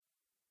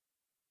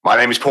My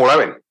name is Paul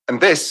Owen,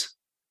 and this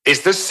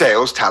is the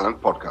Sales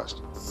Talent Podcast.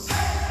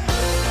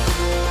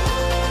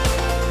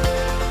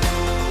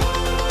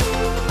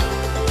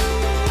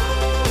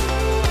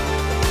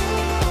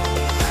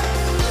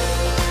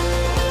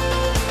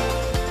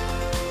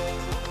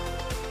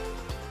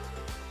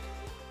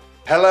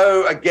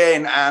 Hello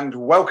again, and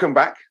welcome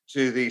back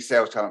to the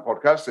Sales Talent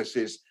Podcast. This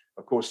is,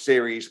 of course,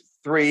 Series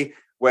 3,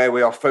 where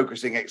we are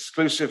focusing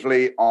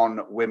exclusively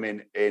on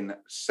women in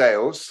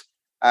sales.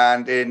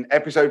 And in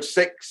episode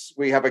 6,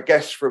 we have a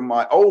guest from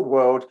my old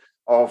world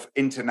of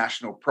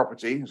international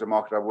property. It's a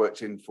market I've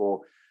worked in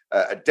for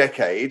a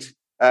decade.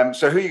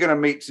 So who are you going to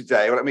meet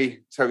today? Well, let me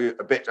tell you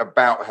a bit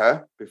about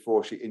her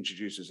before she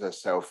introduces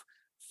herself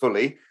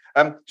fully.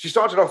 She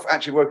started off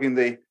actually working in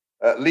the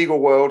legal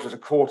world as a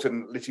court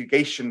and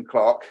litigation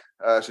clerk,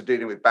 so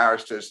dealing with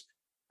barristers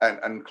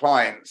and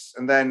clients.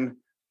 And then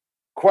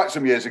quite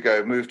some years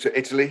ago, moved to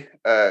Italy,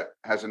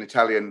 has an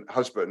Italian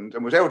husband,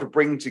 and was able to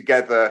bring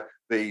together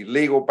the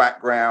legal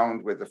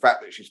background with the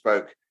fact that she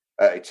spoke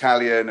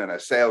Italian and a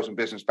sales and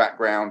business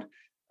background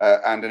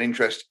and an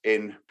interest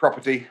in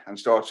property, and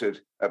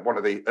started at one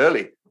of the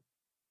early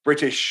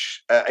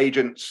British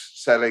agents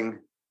selling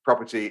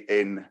property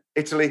in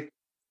Italy.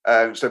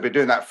 So been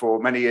doing that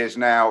for many years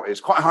now, is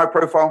quite high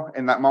profile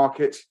in that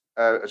market,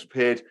 has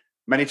appeared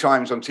many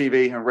times on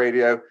TV and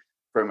radio,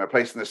 from A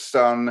Place in the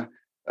Sun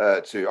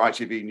to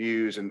ITV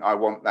News and I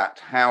Want That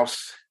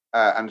House,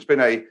 and it's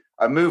been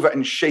a mover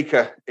and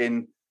shaker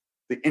in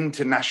the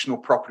international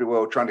property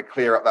world, trying to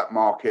clear up that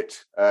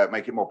market,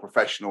 make it more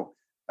professional,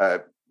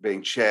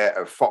 being chair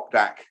of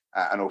FOPDAC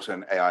and also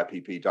an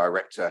AIPP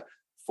director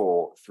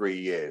for 3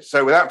 years.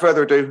 So without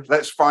further ado,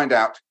 let's find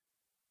out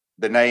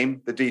the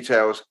name, the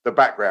details, the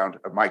background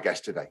of my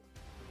guest today.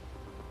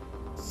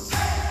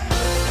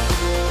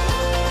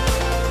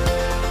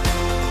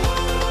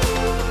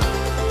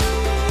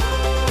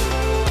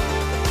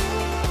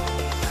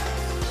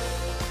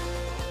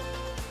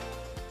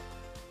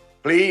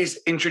 Please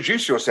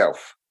introduce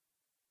yourself.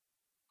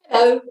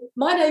 Hello,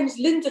 my name is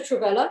Linda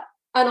Travella,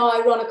 and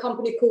I run a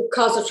company called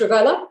Casa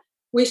Travella.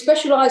 We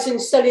specialise in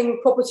selling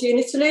property in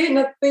Italy and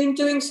have been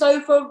doing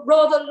so for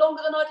rather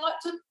longer than I'd like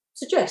to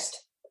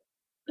suggest.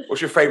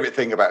 What's your favourite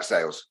thing about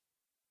sales?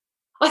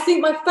 I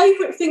think my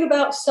favourite thing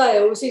about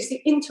sales is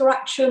the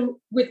interaction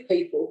with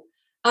people.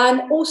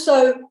 And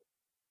also,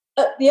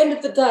 at the end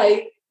of the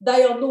day,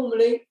 they are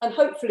normally and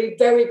hopefully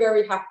very,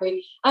 very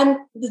happy. And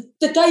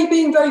the day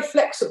being very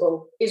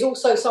flexible is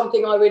also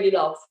something I really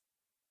love.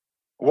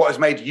 What has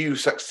made you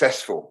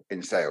successful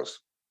in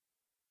sales?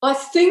 I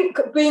think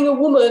being a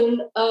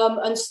woman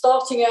and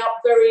starting out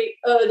very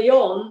early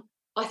on,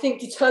 I think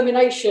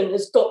determination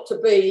has got to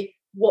be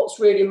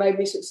what's really made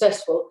me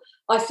successful.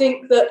 I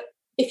think that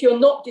if you're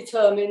not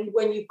determined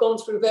when you've gone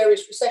through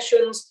various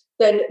recessions,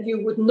 then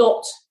you would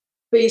not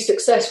be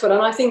successful.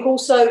 And I think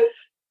also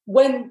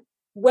when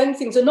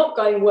things are not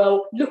going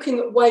well, looking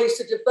at ways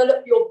to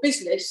develop your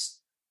business,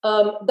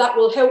 that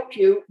will help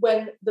you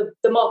when the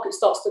market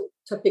starts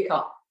to pick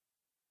up.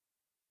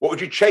 What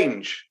would you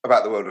change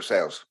about the world of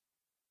sales?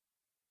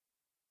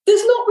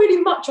 There's not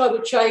really much I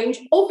would change.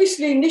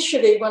 Obviously,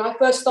 initially, when I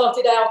first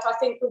started out, I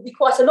think there would be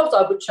quite a lot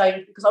I would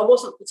change because I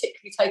wasn't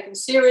particularly taken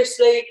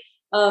seriously.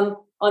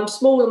 I'm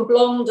small and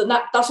blonde, and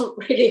that doesn't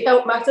really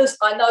help matters.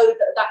 I know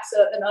that that's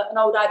an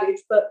old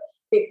adage, but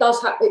it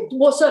does happen.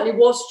 It certainly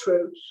was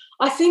true.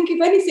 I think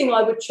if anything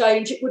I would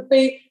change, it would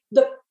be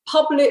the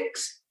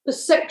public's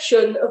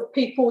perception of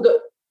people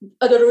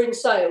that are in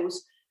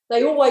sales.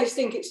 They always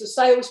think it's a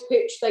sales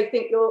pitch. They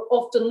think you're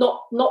often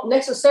not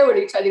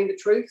necessarily telling the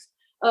truth.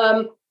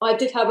 I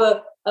did have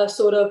a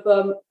sort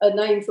of a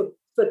name for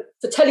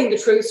telling the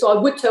truth, so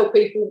I would tell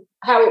people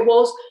how it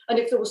was, and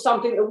if there was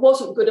something that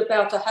wasn't good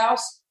about a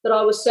house that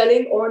I was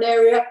selling or an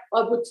area,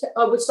 I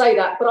would say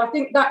that. But I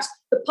think that's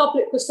the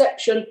public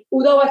perception,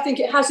 although I think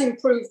it has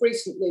improved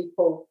recently,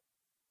 Paul.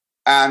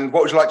 And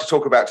what would you like to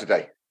talk about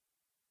today?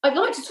 I'd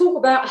like to talk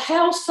about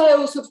how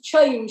sales have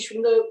changed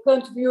from the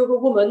point of view of a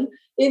woman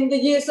in the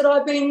years that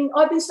I've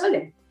been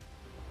selling.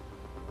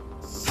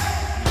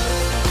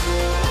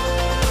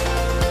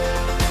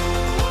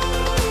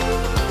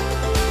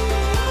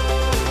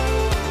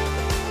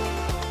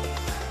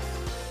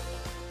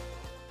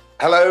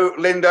 Hello,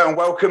 Linda, and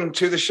welcome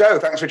to the show.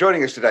 Thanks for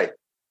joining us today.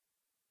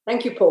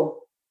 Thank you, Paul.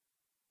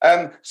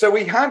 So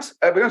we're going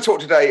to talk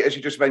today, as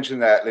you just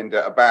mentioned there,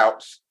 Linda,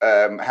 about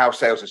how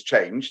sales has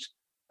changed.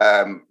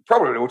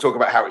 Probably we'll talk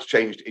about how it's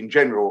changed in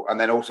general, and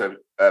then also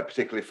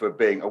particularly for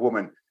being a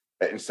woman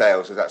in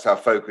sales, as that's our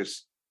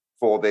focus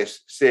for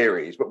this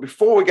series. But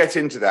before we get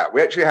into that,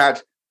 we actually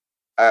had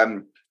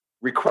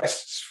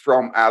requests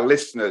from our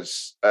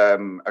listeners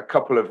a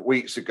couple of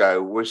weeks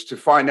ago, was to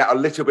find out a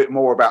little bit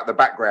more about the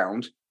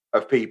background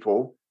of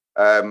people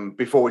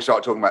before we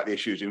start talking about the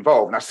issues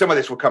involved. Now, some of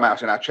this will come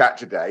out in our chat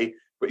today,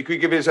 but you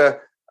could give us a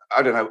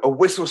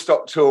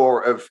whistle-stop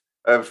tour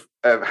of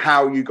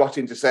how you got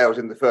into sales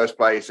in the first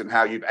place and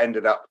how you've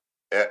ended up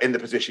in the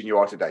position you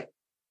are today.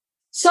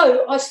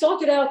 So I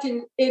started out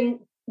in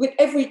with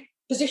every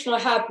position I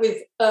had with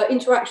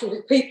interactions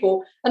with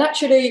people. And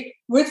actually,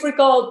 with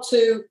regard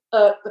to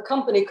the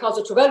company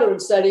Casa Travella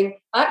and selling,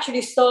 I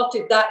actually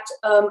started that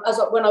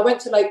when I went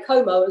to Lake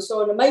Como and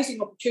saw an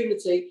amazing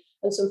opportunity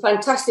and some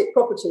fantastic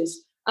properties.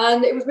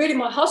 And it was really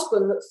my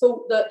husband that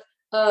thought that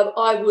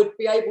I would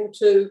be able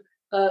to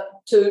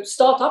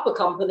start up a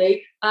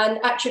company and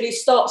actually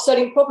start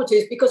selling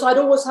properties, because I'd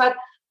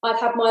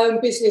had my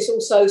own business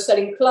also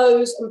selling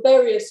clothes and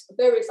various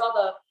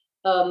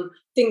other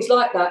things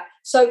like that.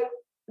 So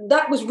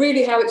that was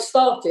really how it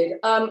started.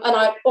 And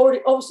I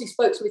already obviously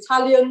spoke some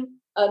Italian,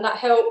 and that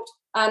helped.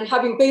 And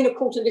having been a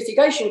court and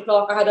litigation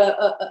clerk, I had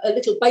a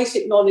little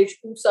basic knowledge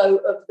also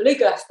of the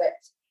legal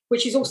aspects,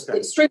 which is also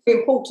extremely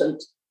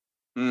important.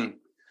 Mm.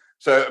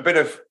 So a bit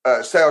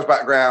of sales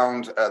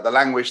background, the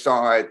language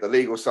side, the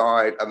legal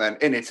side, and then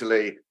in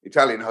Italy,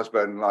 Italian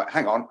husband, like,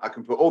 hang on, I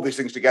can put all these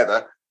things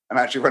together and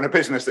actually run a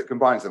business that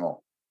combines them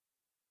all.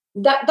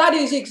 That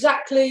is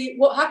exactly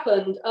what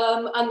happened.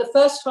 And the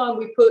first time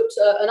we put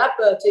an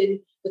advert in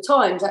the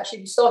Times,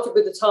 actually we started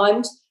with the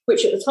Times,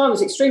 which at the time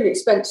was extremely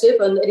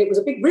expensive, and it was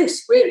a big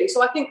risk, really.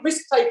 So I think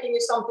risk-taking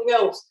is something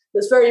else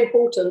that's very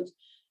important.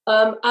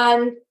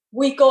 And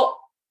we got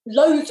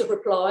loads of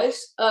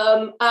replies,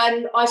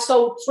 and I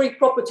sold 3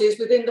 properties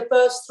within the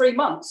first 3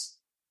 months.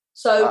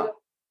 So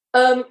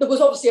there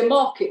was obviously a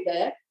market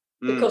there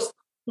because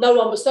no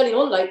one was selling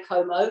on Lake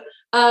Como,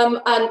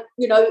 and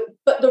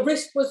but the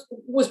risk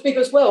was big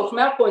as well from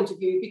our point of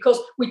view, because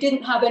we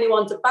didn't have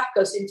anyone to back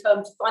us in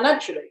terms of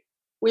financially.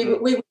 We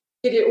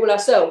did it all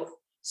ourselves.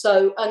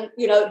 So, and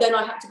then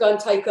I had to go and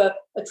take a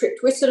trip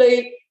to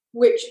Italy,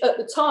 which at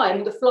the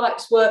time the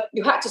flights were,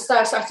 you had to stay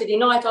a Saturday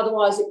night,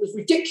 otherwise it was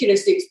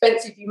ridiculously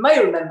expensive. You may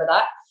remember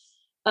that.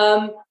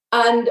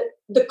 And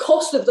the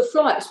cost of the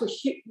flights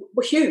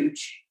were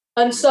huge.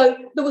 And so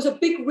there was a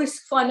big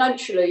risk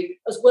financially,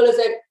 as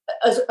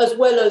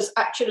well as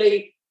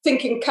actually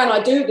thinking, can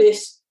I do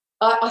this?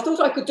 I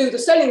thought I could do the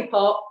selling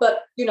part,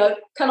 but,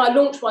 can I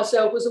launch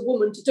myself as a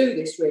woman to do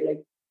this, really?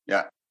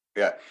 Yeah.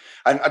 Yeah.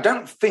 And I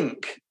don't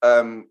think,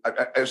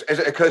 as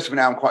it occurs to me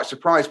now, I'm quite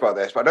surprised by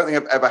this, but I don't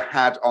think I've ever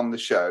had on the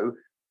show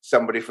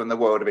somebody from the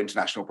world of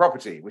international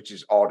property, which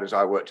is odd, as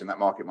I worked in that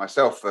market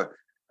myself for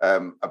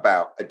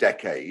about a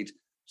decade.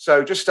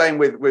 So just staying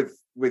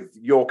with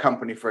your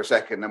company for a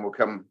second, then we'll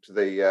come to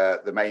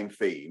the main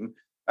theme.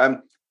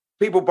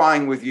 People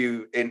buying with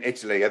you in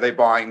Italy, are they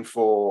buying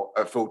for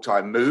a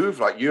full-time move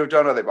like you have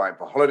done? Are they buying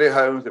for holiday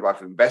homes? Are they buying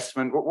for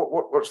investment?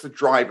 What's the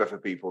driver for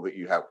people that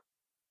you help?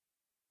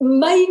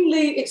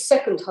 Mainly it's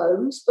second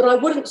homes, but I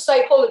wouldn't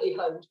say holiday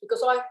homes,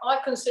 because I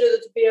consider there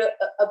to be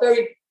a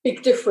very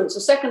big difference.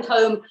 A second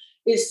home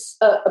is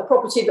a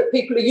property that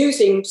people are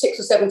using 6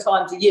 or 7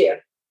 times a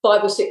year,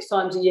 5 or 6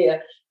 times a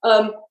year.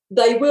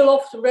 They will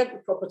often rent the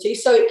property,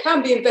 so it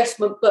can be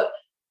investment, but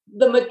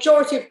the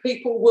majority of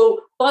people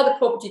will buy the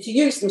property to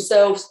use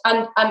themselves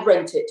and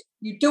rent it.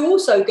 You do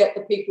also get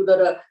the people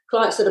that are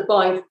clients that are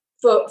buying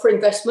for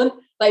investment.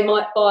 They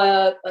might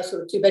buy a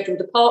sort of 2-bedroom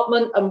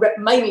apartment and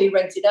mainly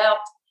rent it out.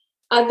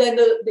 And then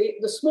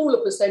the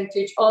smaller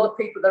percentage are the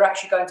people that are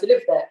actually going to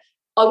live there.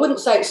 I wouldn't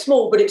say it's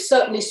small, but it's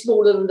certainly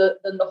smaller than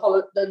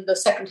the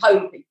second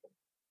home people.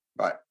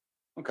 Right.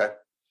 Okay.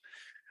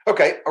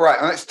 All right.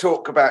 And let's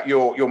talk about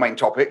your main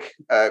topic.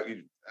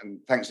 And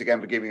thanks again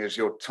for giving us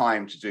your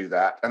time to do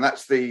that. And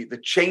that's the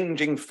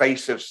changing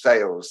face of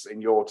sales in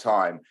your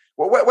time.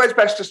 Well, where's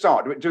best to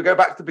start? Do we go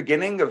back to the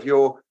beginning of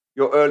your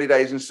early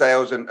days in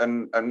sales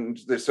and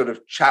the sort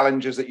of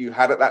challenges that you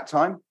had at that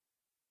time?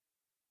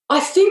 I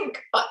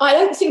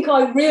don't think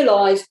I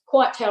realised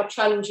quite how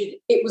challenging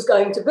it was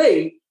going to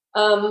be.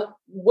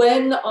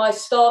 When I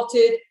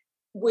started,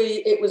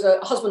 it was a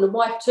husband and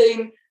wife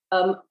team,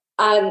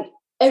 and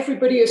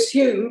everybody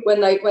assumed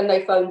when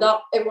they phoned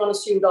up, everyone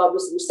assumed I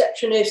was the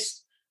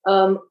receptionist.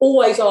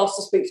 Always asked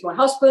to speak to my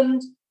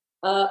husband,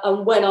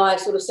 and when I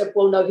sort of said,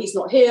 "Well, no, he's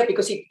not here,"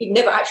 because he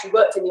never actually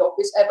worked in the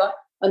office ever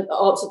and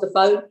answered the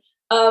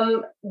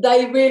phone,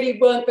 they really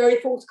weren't very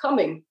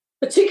forthcoming.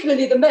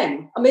 Particularly the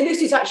men. I mean,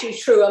 this is actually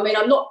true. I mean,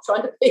 I'm not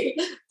trying to be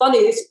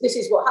funny. This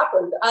is what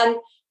happened. And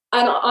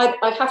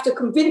I'd have to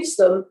convince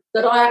them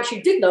that I actually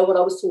did know what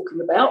I was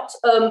talking about.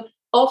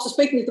 After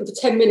speaking to them for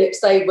 10 minutes,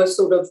 they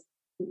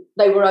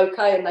were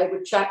okay and they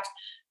would chat.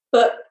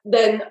 But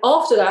then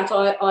after that,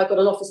 I got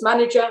an office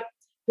manager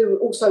who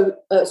also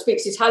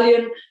speaks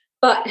Italian,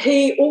 but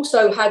he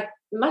also had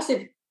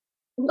massive,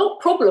 not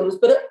problems,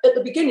 but at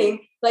the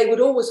beginning, they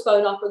would always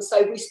phone up and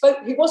say, we spoke.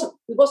 He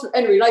wasn't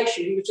any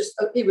relation.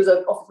 He was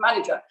an office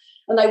manager.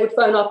 And they would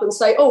phone up and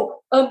say,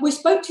 we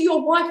spoke to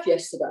your wife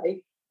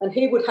yesterday. And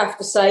he would have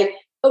to say,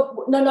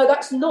 oh, no,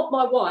 that's not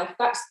my wife.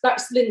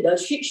 That's Linda.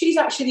 She's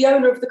actually the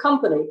owner of the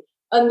company.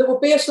 And there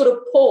would be a sort of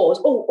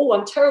pause. Oh,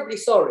 I'm terribly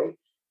sorry.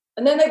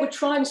 And then they would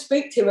try and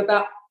speak to him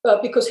about,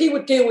 because he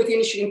would deal with the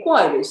initial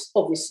inquiries,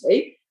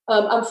 obviously,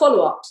 and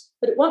follow-ups.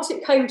 But once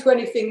it came to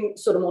anything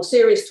sort of more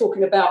serious,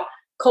 talking about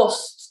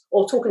costs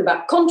or talking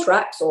about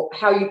contracts or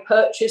how you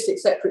purchase,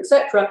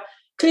 etc.,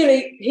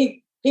 clearly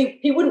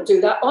he wouldn't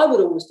do that. I would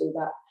always do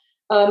that.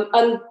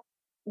 And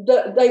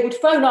they would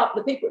phone up,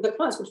 the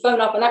clients would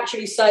phone up and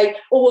actually say,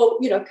 "Oh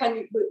well, can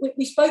you?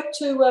 We spoke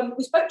to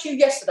you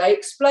yesterday.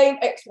 Explain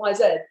X, Y,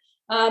 Z."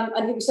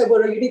 And he would say,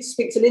 "Well, you need to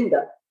speak to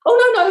Linda."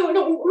 "Oh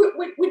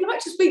no, we'd like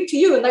to speak to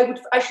you." And they would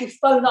actually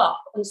phone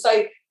up and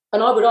say,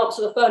 and I would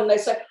answer the phone, and they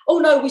say, "Oh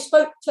no, we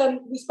spoke to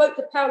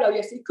Paolo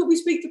yesterday. Could we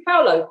speak to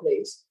Paolo,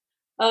 please?"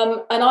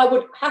 And I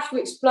would have to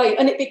explain,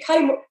 and it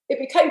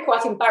became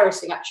quite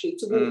embarrassing actually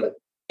to walk with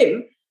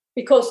him,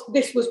 because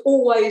this was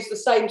always the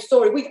same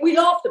story. We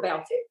laughed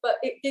about it, but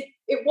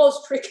it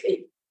was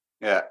tricky.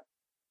 Yeah,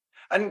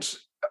 and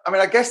I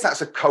mean, I guess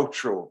that's a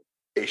cultural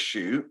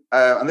issue,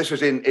 and this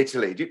was in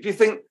Italy. Do you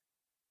think?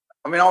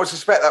 I mean, I would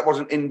suspect that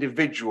wasn't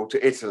individual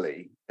to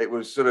Italy. It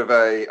was sort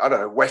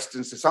of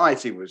Western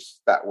society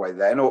was that way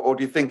then, or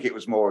do you think it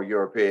was more a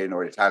European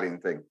or Italian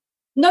thing?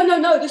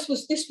 No. This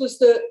was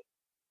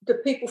the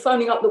people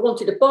phoning up that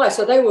wanted to buy,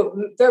 so they were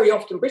very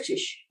often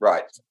British.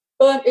 Right.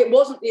 But it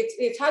wasn't. The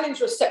Italians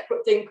were a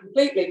separate thing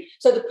completely.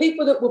 So the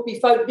people that would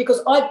be phoning,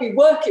 because I'd be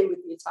working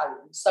with the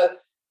Italians, so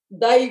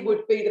they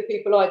would be the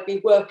people I'd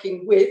be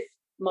working with,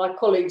 my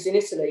colleagues in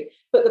Italy.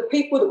 But the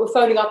people that were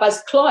phoning up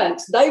as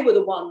clients, they were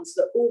the ones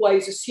that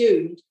always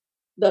assumed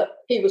that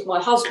he was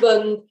my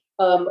husband,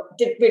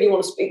 didn't really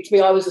want to speak to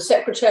me, I was a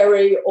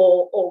secretary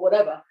or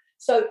whatever.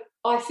 So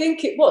I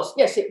think it was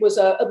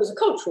a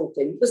cultural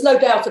thing. There's no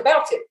doubt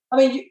about it. I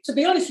mean, to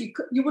be honest,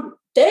 you wouldn't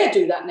dare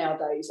do that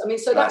nowadays. I mean,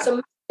 so that's a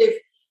massive.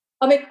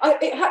 I mean,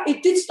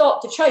 it did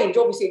start to change.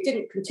 Obviously, it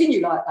didn't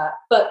continue like that,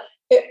 but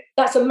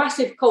that's a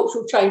massive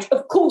cultural change.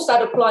 Of course,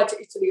 that applied to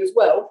Italy as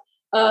well.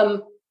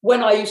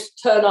 When I used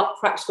to turn up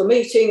perhaps for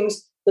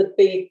meetings, there'd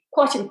be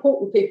quite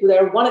important people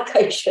there. On one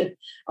occasion,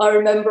 I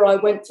remember I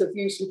went to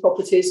view some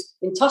properties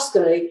in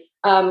Tuscany,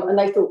 and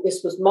they thought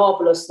this was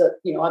marvellous that,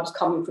 I was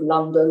coming from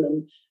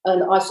London,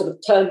 and I sort of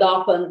turned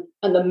up, and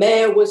the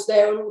mayor was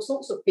there and all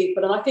sorts of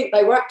people. And I think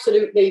they were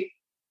absolutely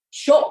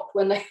shocked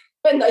when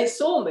they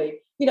saw me.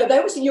 They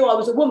obviously knew I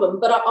was a woman,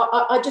 but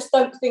I just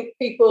don't think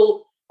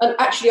people, and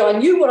actually I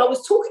knew what I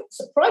was talking,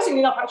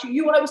 surprisingly enough, actually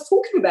knew what I was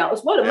talking about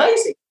as well.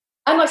 Amazing.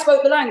 And I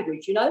spoke the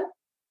language,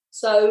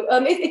 So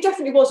it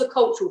definitely was a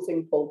cultural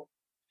thing, Paul.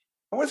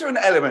 Was there an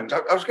element?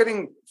 I was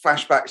getting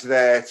flashbacks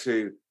there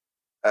to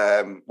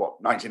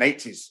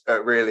 1980s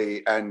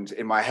really, and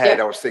in my head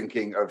I was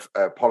thinking of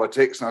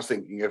politics, and I was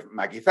thinking of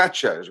Maggie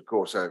Thatcher as, of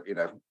course,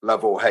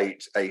 love or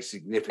hate, a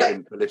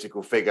significant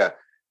political figure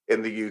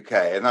in the UK.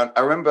 And I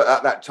remember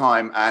at that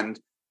time, and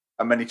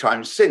many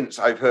times since,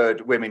 I've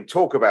heard women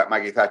talk about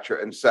Maggie Thatcher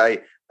and say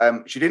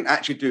she didn't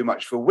actually do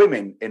much for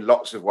women in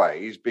lots of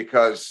ways,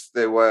 because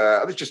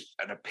there's just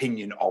an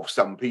opinion of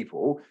some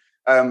people,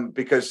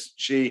 because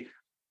she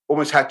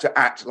almost had to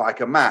act like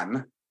a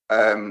man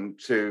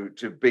to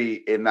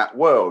be in that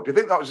world. Do you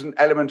think that was an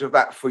element of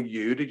that for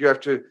you? Did you have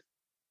to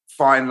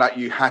find like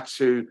you had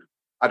to,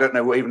 I don't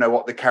know, even know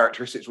what the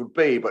characteristics would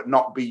be, but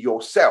not be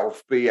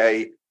yourself, be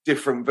a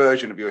different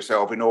version of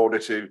yourself in order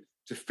to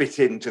fit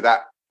into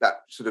that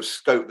sort of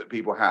scope that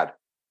people had?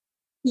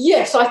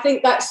 Yes, I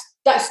think that's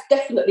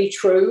definitely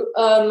true.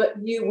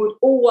 You would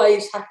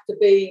always have to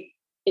be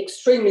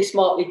extremely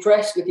smartly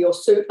dressed with your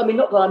suit. I mean,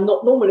 not that I'm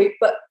not normally,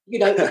 but be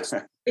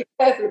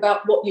careful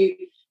about what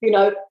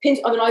pins.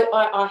 I mean,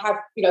 I have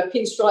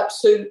pinstripe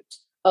suit,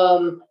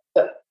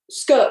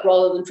 skirt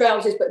rather than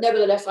trousers, but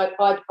nevertheless,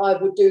 I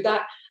would do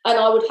that, and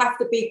I would have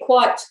to be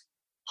quite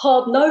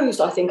hard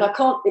nosed. I think I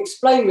can't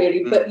explain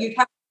really, but you'd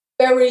have to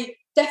be very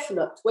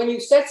definite when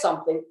you said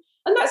something.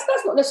 And that's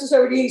not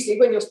necessarily easy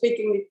when you're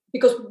speaking,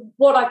 because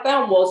what I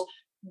found was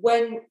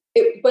when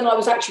I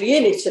was actually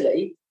in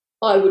Italy,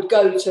 I would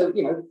go to,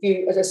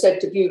 view, as I said,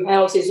 to view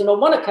houses. And on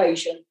one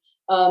occasion,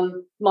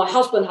 my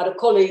husband had a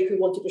colleague who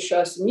wanted to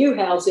show us some new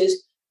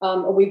houses,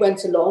 and we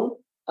went along.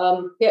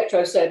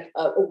 Pietro said,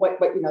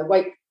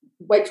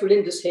 wait till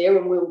Linda's here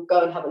and we'll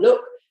go and have a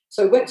look.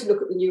 So we went to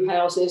look at the new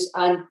houses,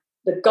 and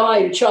the guy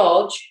in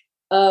charge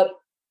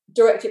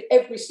directed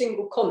every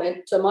single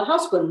comment to my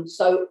husband.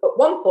 So at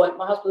one point,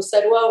 my husband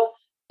said, well,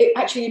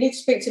 actually, you need to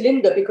speak to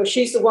Linda, because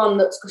she's the one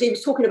because he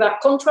was talking about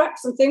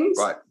contracts and things,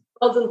 right,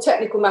 other than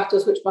technical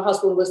matters, which my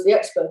husband was the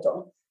expert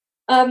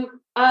on.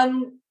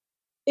 And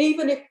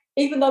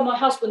even though my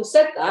husband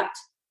said that,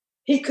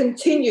 he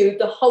continued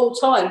the whole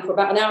time for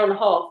about an hour and a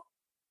half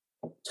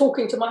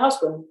talking to my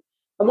husband.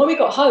 And when we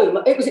got home,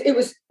 he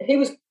was,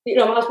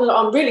 my husband,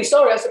 I'm really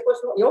sorry. I said, well,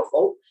 it's not your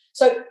fault.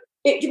 So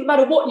it didn't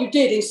matter what you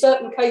did. In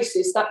certain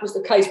cases, that was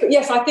the case. But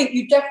yes, I think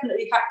you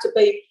definitely had to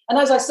be. And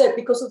as I said,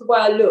 because of the way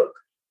I look,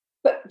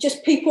 but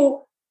just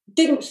people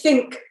didn't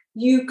think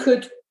you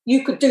could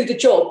do the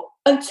job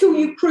until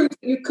you proved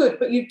that you could.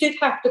 But you did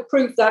have to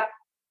prove that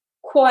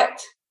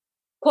quite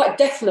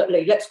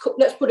definitely. Let's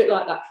put it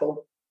like that,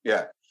 Paul.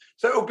 Yeah.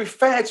 So it would be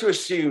fair to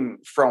assume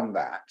from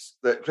that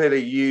clearly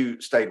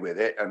you stayed with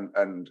it,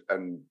 and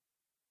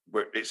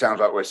it sounds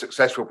like we're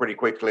successful pretty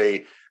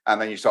quickly, and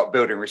then you start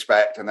building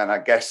respect, and then I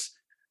guess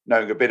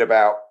knowing a bit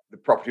about the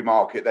property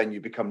market, then you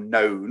become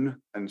known,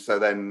 and so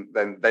then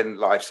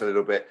life's a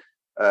little bit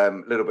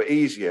a little bit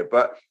easier.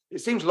 But it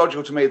seems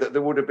logical to me that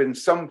there would have been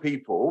some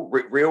people,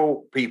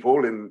 real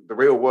people in the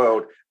real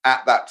world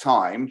at that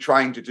time,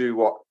 trying to do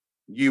what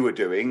you were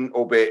doing,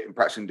 albeit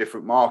perhaps in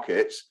different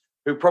markets,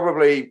 who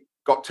probably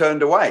got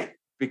turned away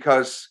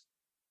because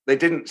they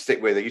didn't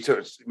stick with it.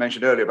 You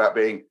mentioned earlier about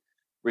being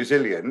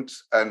resilient,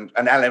 and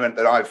an element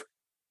that I've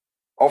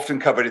often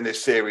covered in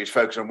this series,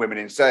 focused on women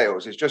in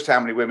sales, is just how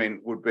many women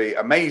would be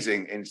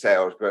amazing in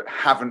sales but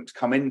haven't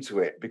come into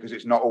it because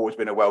it's not always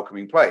been a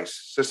welcoming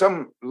place. So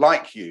some,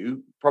 like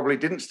you, probably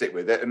didn't stick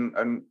with it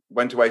and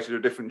went away to do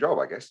a different job,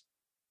 I guess.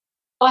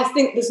 I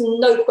think there's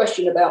no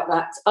question about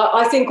that.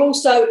 I think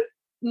also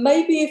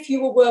maybe if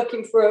you were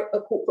working for a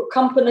corporate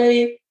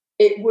company,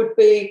 it would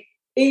be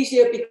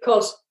easier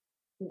because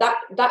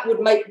that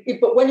would make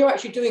it. But when you're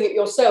actually doing it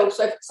yourself,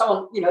 so if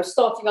someone,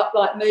 starting up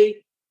like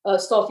me,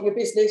 starting a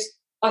business,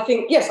 I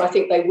think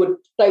they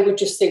would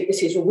just think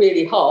this is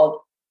really hard.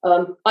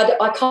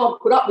 I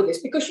can't put up with this,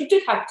 because you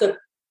did have to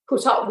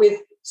put up with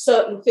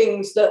certain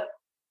things that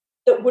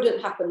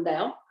wouldn't happen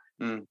now.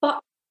 But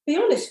to be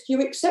honest,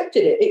 you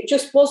accepted it. It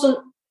just wasn't.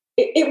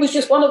 It was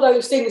just one of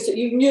those things that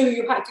you knew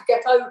you had to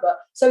get over.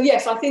 So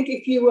yes, I think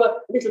if you were a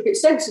little bit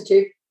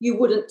sensitive,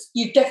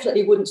 you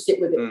definitely wouldn't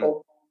stick with it.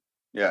 Paul.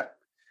 Yeah.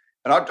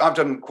 And I've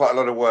done quite a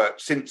lot of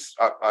work since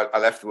I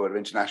left the world of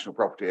international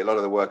property. A lot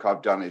of the work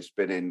I've done has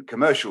been in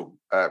commercial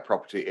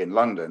property in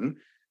London,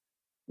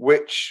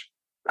 which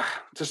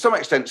to some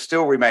extent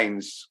still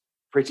remains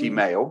pretty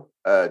male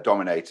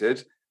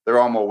dominated. There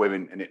are more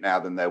women in it now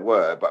than there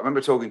were. But I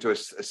remember talking to a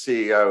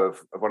CEO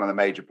of one of the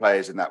major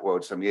players in that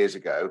world some years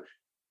ago.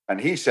 And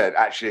he said,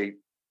 actually,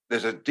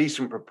 there's a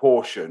decent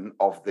proportion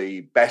of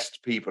the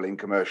best people in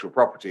commercial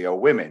property are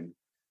women.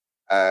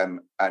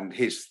 And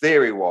his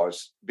theory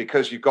was,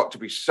 because you've got to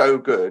be so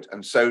good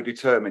and so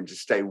determined to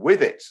stay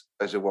with it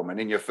as a woman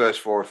in your first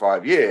 4 or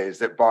 5 years,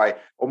 that by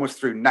almost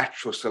through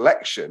natural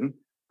selection,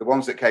 the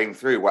ones that came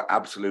through were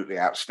absolutely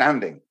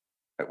outstanding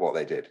at what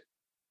they did.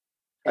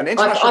 And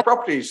international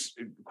property is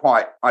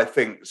quite, I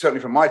think,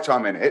 certainly from my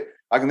time in it,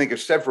 I can think of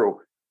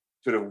several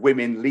sort of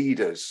women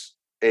leaders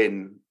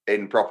in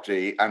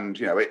property. And,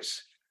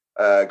 it's,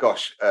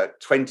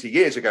 20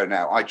 years ago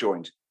now, I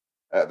joined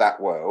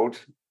that world.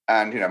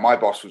 And, my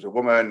boss was a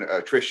woman,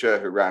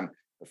 Tricia, who ran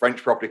a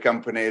French property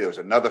company. There was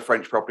another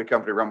French property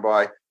company run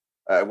by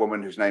a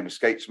woman whose name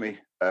escapes me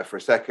for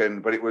a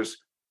second. But it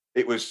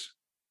was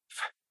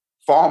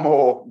far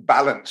more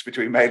balanced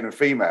between male and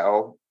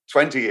female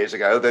 20 years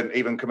ago than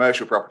even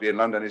commercial property in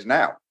London is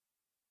now.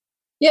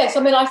 Yes,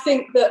 I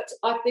think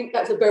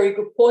that's a very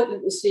good point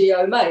that the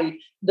CEO made,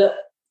 that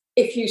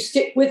if you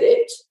stick with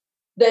it,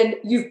 then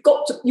you've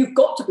got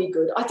to be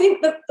good. I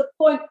think that the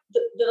point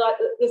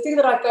the thing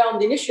that I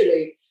found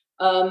initially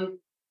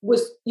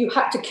was you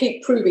had to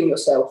keep proving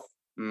yourself.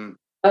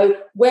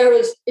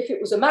 Whereas if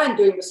it was a man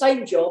doing the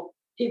same job,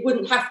 he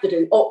wouldn't have to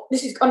do.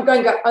 I'm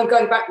going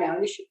back now.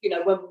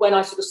 When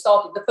I sort of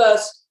started the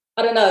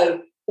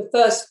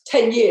first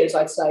 10 years,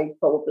 I'd say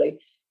probably,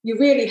 you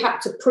really had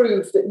to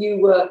prove that you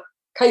were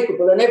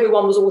capable, and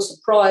everyone was always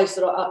surprised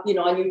that I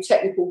knew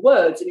technical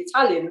words in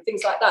Italian and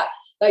things like that.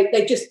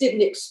 They just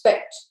didn't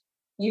expect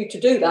you to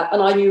do that,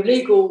 and I knew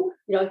legal,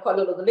 quite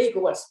a lot of the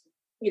legal,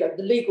 the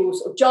legal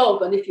sort of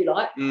jargon, if you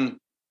like,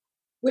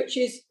 which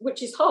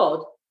is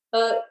hard.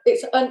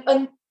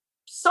 And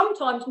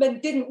sometimes men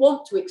didn't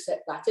want to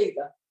accept that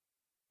either.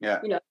 Yeah.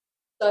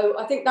 So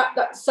I think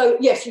that so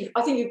yes,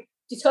 I think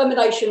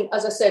determination,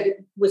 as I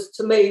said, was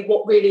to me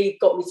what really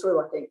got me through,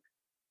 I think.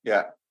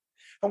 Yeah.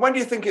 And when do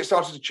you think it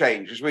started to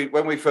change? Because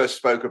when we first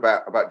spoke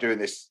about doing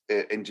this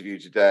interview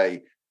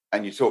today,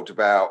 and you talked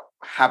about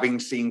having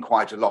seen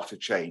quite a lot of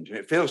change, and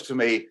it feels to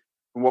me,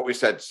 from what we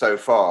said so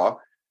far,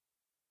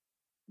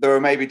 there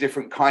are maybe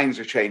different kinds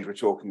of change we're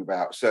talking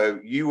about. So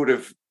you would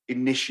have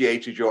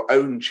initiated your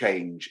own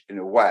change in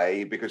a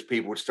way, because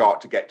people would start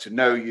to get to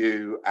know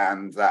you,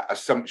 and that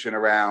assumption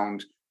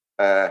around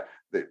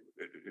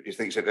you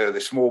think said the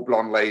small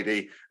blonde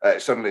lady,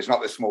 suddenly it's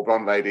not the small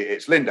blonde lady,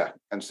 it's Linda.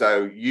 And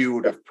so you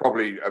would have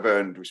probably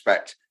earned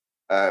respect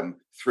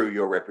through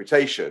your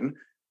reputation,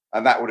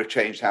 and that would have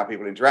changed how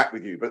people interact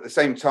with you. But at the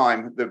same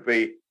time,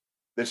 there'd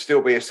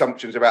still be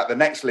assumptions about the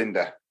next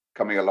Linda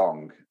coming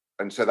along.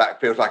 And so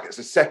that feels like it's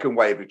a second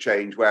wave of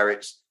change, where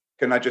it's,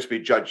 can I just be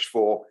judged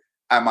for,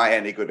 am I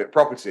any good at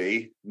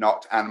property,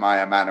 not am I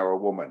a man or a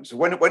woman? So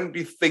when do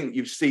you think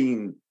you've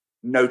seen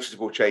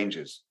noticeable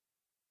changes?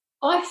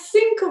 I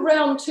think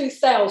around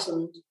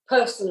 2000,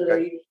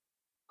 personally.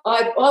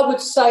 Okay. I would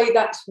say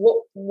that's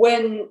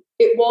when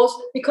it was,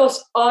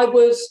 because I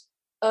was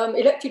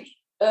elected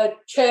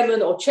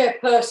chairman or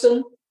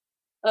chairperson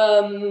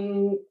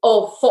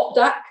of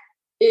FOPDAC,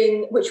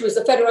 which was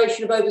the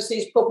Federation of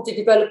Overseas Property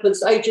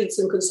Developers, Agents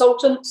and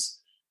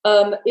Consultants,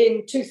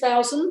 in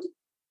 2000.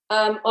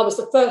 I was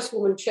the first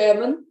woman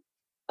chairman.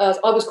 I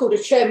was called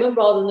a chairman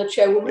rather than a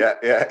chairwoman.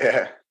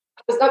 Yeah.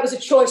 That was a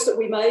choice that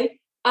we made.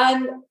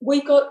 And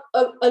we got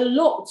a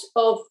lot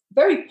of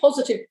very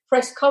positive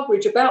press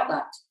coverage about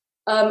that.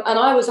 And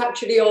I was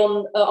actually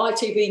on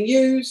ITV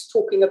News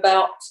talking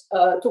about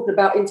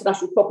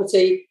international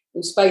property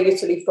in Spain,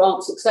 Italy,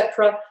 France,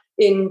 etc.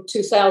 In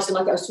 2000,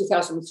 I guess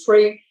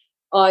 2003.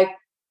 I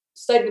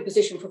stayed in the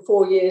position for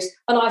 4 years,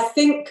 and I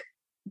think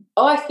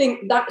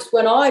that's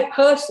when I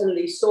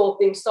personally saw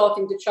things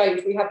starting to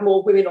change. We had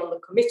more women on the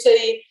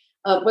committee.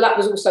 But that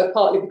was also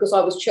partly because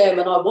I was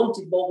chairman. I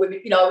wanted more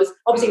women. I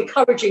was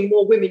encouraging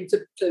more women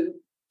to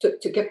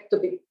get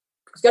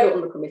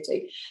on the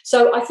committee.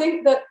 So I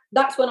think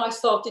that's when I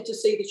started to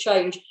see the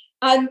change,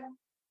 and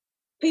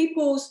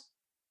the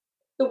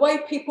way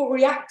people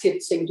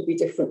reacted seemed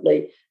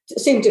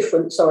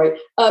different. Sorry,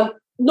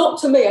 not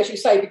to me, as you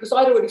say, because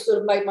I'd already sort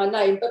of made my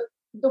name, but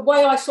the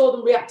way I saw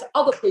them react to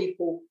other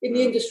people in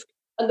the industry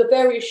and the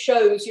various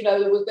shows.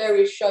 There were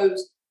various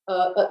shows.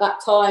 At that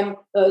time,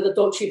 the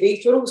Dolce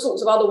Vita and all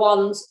sorts of other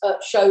ones,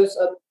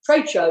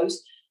 trade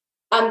shows,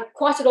 and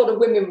quite a lot of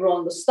women were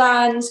on the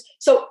stands.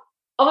 So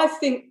I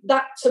think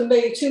that, to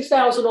me,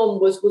 2000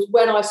 onwards was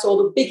when I saw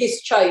the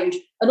biggest change.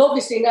 And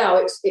obviously now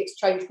it's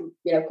changed,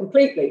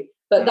 completely.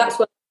 But that's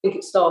when I think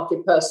it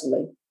started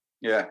personally.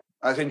 Yeah,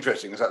 that's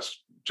interesting, because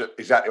that's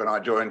exactly when I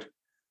joined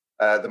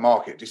the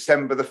market.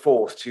 December the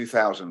 4th,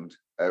 2000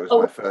 was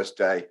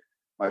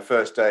my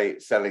first day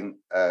selling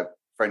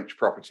French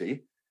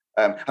property.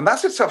 And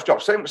that's a tough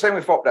job. Same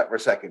with FOPDAC for a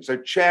second. So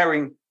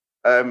chairing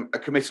a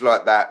committee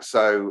like that.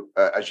 So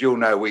as you'll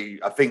know, we,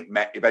 I think,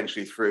 met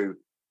eventually through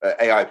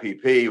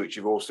AIPP, which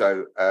you've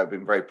also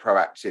been very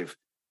proactive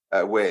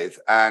with.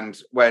 And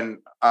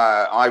when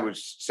I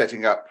was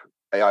setting up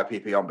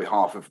AIPP on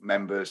behalf of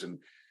members and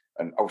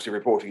obviously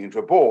reporting into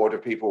a board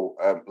of people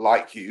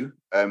like you,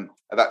 at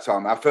that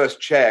time, our first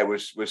chair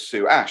was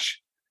Sue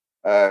Ash,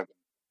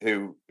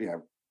 who,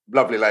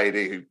 lovely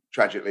lady who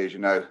tragically, as you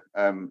know,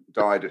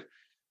 died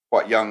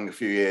quite young a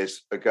few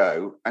years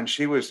ago, and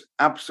she was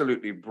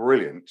absolutely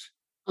brilliant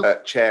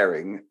at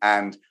chairing.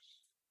 And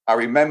I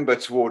remember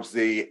towards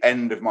the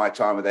end of my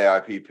time with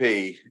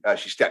AIPP,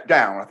 she stepped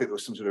down. I think there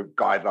was some sort of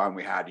guideline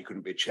we had. You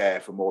couldn't be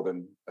chair for more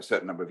than a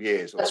certain number of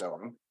years or so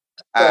on.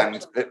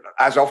 And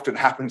as often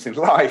happens in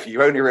life,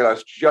 you only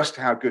realise just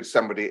how good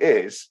somebody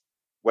is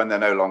when they're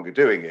no longer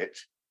doing it.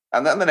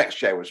 And then the next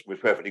chair was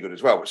perfectly good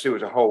as well. But Sue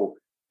was a whole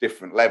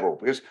different level,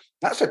 because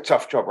that's a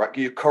tough job, right?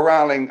 You're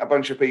corralling a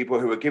bunch of people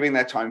who are giving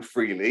their time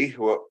freely,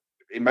 who are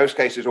in most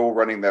cases all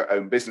running their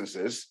own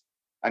businesses,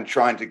 and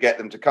trying to get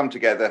them to come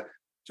together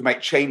to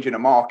make change in a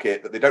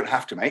market that they don't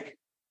have to make,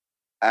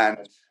 and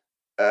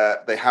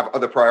they have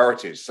other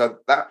priorities. So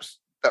that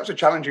was a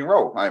challenging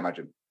role, I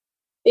imagine.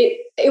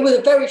 It was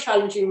a very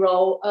challenging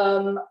role,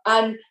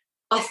 and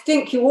I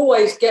think you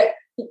always get,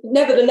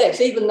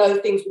 nevertheless, even though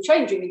things were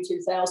changing in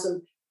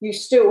 2000, you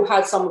still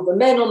had some of the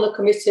men on the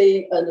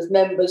committee and as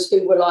members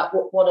who were like,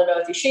 what on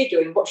earth is she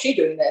doing? What's she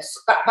doing there?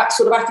 That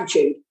sort of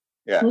attitude.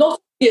 Yeah. Not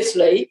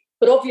obviously,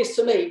 but obvious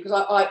to me, because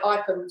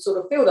I can sort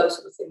of feel those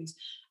sort of things.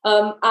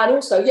 And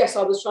also, yes,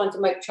 I was trying to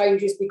make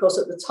changes, because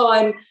at the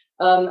time,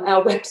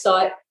 our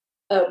website,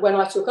 when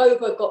I took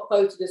over, got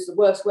voted as the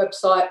worst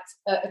website,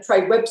 a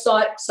trade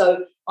website.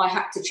 So I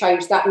had to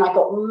change that. And I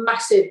got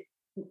massive,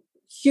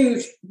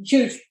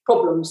 huge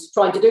problems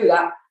trying to do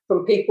that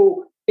from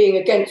people being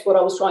against what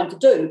I was trying to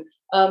do.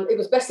 It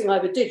was the best thing I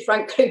ever did,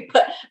 frankly,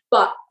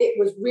 but it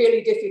was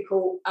really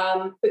difficult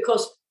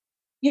because,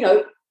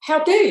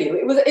 how dare you?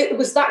 It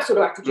was that sort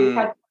of attitude.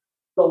 How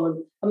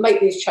and make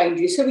these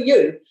changes. Who are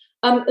you?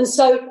 And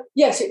so,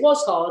 yes, it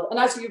was hard. And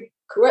as you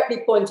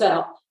correctly point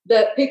out,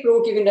 that people are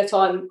all giving their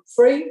time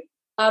free.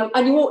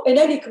 And you all, in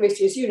any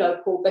committee, as you know,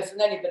 Paul, better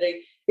than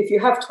anybody, if you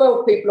have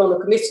 12 people on a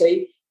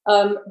committee,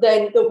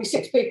 then there'll be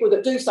 6 people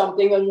that do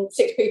something and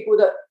 6 people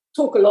that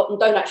talk a lot and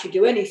don't actually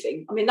do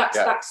anything. I mean, that's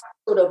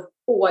sort of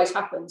always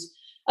happens.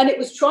 And it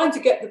was trying to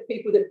get the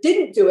people that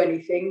didn't do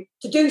anything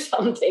to do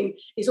something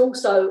is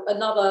also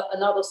another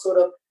sort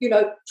of,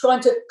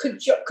 trying to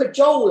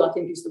cajole, I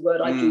think is the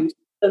word I use,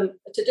 to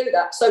do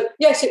that. So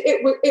yes,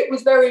 it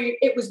was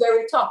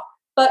very tough.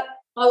 But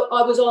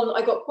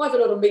I got quite a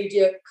lot of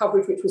media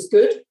coverage, which was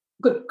good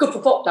for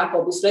FOPDAC,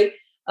 obviously.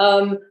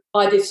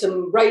 I did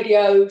some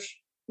radio,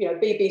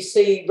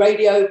 BBC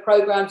radio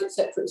programs,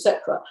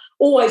 etc.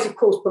 Always, of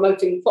course,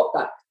 promoting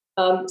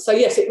FOPDAC. So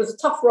yes, it was a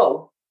tough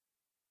role.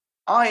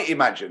 I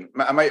imagine,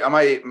 I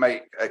may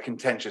make a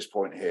contentious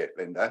point here,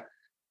 Linda,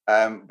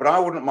 but I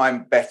wouldn't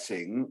mind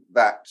betting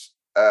that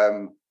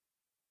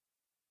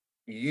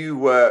you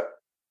were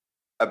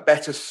a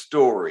better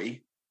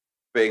story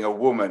being a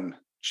woman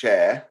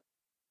chair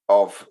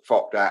of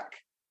FOPDAC,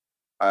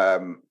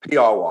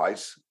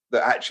 PR-wise,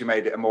 that actually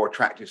made it a more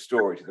attractive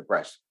story to the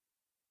press.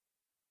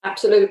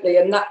 Absolutely,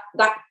 and that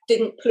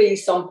didn't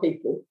please some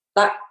people.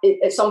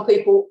 Some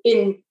people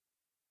in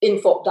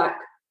FOPDAC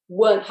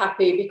weren't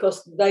happy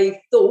because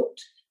they thought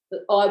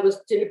that I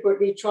was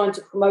deliberately trying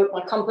to promote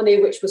my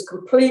company, which was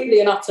completely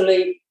and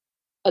utterly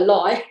a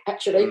lie,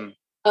 actually.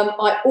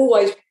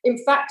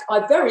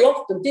 I very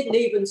often didn't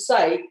even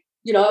say,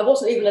 I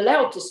wasn't even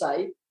allowed to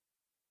say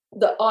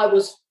that I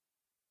was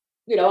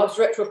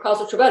director of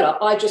Casa Trivela.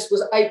 I just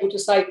was able to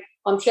say,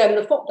 I'm chairman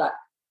of FOPDAC.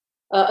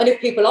 And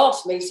if people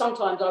ask me,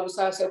 sometimes I would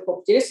say I sell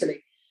property in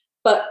Italy.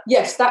 But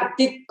yes, that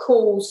did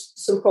cause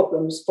some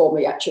problems for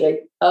me,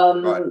 actually,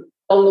 Right.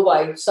 on the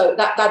way. So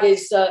that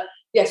is,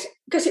 yes,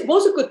 because it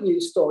was a good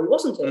news story,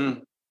 wasn't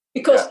it?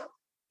 Because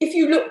if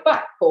you look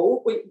back,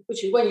 Paul,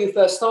 which is when you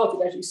first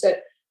started, as you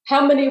said,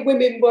 how many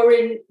women were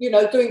in,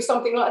 doing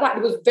something like that?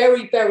 It was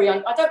very, very,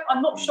 I'm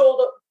not sure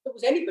that there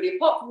was anybody,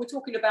 apart from we're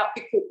talking about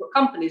big corporate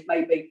companies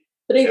maybe,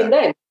 but even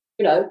then,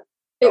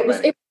 it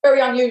was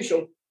very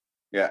unusual.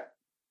 Yeah.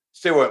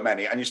 Still weren't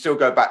many. And you still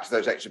go back to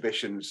those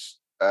exhibitions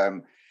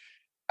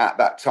at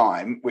that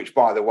time, which,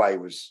 by the way,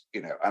 was,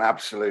 an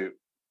absolute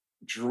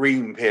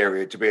dream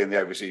period to be in the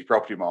overseas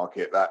property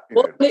market. That,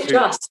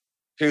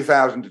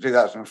 2000 to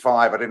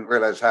 2005, I didn't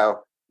realize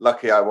how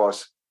lucky I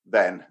was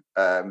then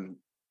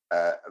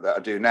that I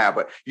do now.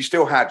 But you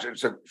still had,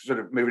 so sort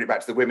of moving it back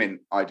to the women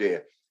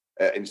idea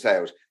in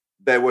sales,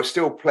 there were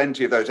still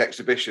plenty of those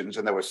exhibitions,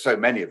 and there were so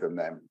many of them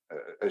then,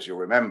 as you'll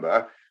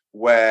remember,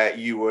 where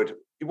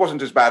it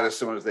wasn't as bad as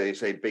some of the,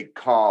 say, big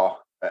car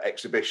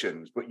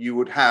exhibitions, but you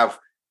would have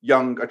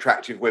young,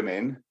 attractive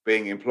women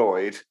being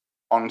employed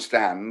on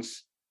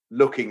stands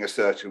looking a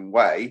certain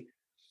way,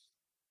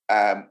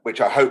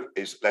 which I hope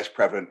is less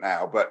prevalent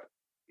now. But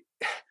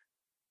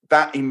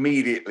that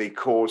immediately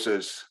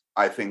causes,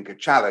 I think, a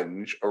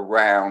challenge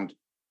around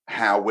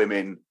how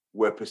women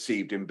were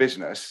perceived in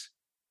business,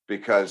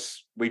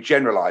 because we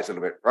generalize a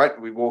little bit, right?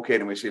 We walk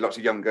in and we see lots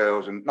of young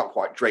girls, and not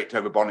quite draped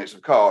over bonnets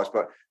of cars,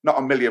 but not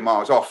a million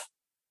miles off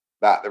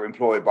that. They're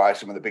employed by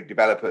some of the big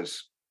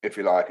developers, if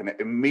you like. And it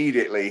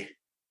immediately,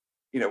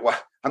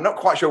 I'm not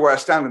quite sure where I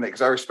stand on it,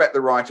 because I respect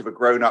the right of a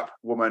grown-up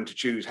woman to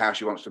choose how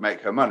she wants to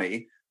make her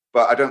money,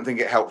 but I don't think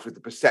it helps with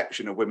the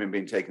perception of women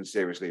being taken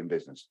seriously in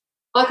business.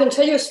 I can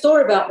tell you a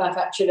story about that,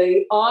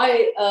 actually.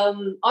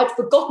 I'd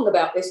forgotten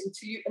about this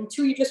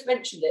until you just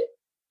mentioned it.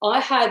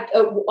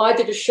 I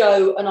did a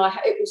show, and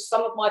it was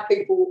some of my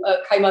people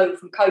came over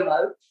from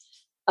Como,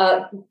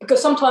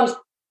 because sometimes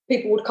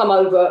people would come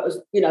over, as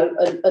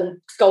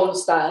and go on the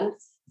stand,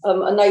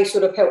 and they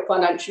sort of help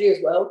financially as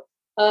well.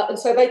 And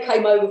so they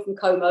came over from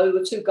Como. There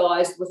were two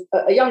guys, with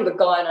a younger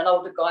guy and an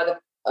older guy,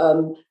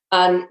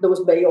 and there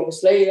was me,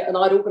 obviously, and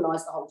I'd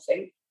organised the whole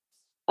thing.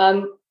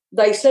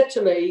 They said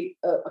to me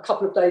a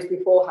couple of days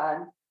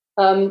beforehand,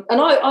 and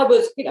I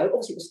was,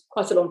 obviously it was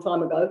quite a long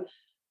time ago,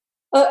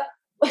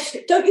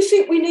 don't you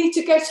think we need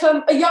to get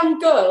a young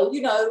girl,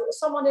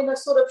 someone in a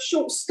sort of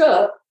short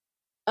skirt?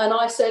 And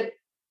I said,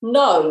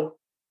 no,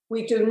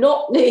 we do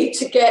not need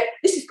to get,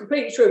 this is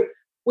completely true,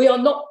 we are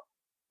not,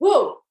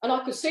 whoa. And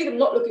I could see them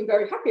not looking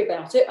very happy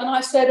about it. And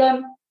I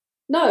said,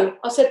 no,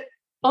 I said,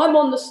 I'm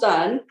on the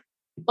stand,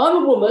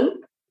 I'm a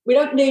woman, we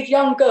don't need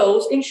young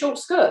girls in short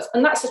skirts.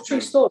 And that's a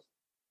true story.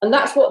 And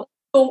that's what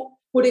people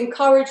would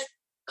encourage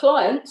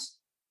clients.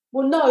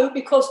 Well, no,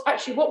 because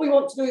actually what we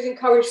want to do is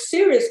encourage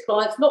serious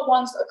clients, not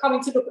ones that are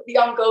coming to look at the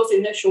young girls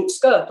in their short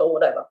skirt or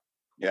whatever.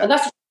 Yeah. And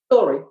that's a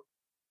story.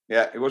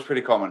 Yeah, it was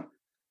pretty common.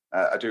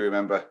 I do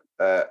remember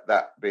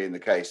that being the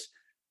case.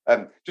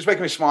 Just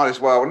making me smile as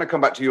well. I want to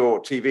come back to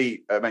your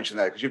TV mention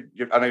there, because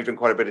I know you've done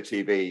quite a bit of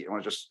TV. I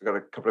want to just got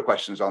a couple of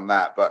questions on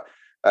that. But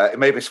it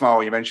made me smile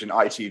when you mentioned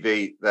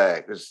ITV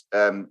there, because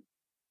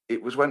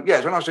it was when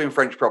I was doing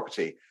French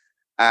property.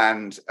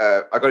 And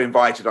I got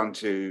invited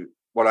onto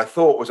what I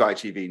thought was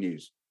ITV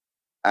News.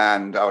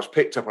 And I was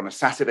picked up on a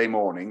Saturday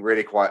morning,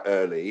 really quite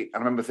early. And I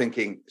remember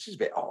thinking, this is a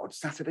bit odd,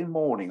 Saturday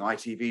morning,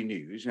 ITV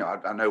News.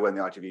 I know when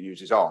the ITV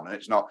News is on, and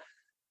it's not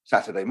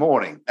Saturday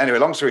morning. Anyway,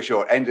 long story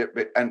short, ended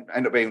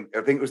up being,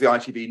 I think it was the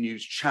ITV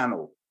News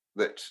channel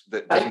that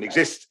doesn't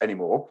exist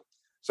anymore.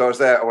 So I was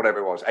there, or whatever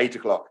it was,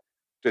 8:00,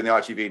 doing the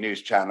ITV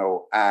News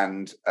channel,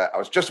 and I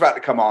was just about to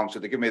come on, so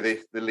they give me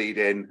the lead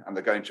in, and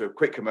they're going to a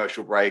quick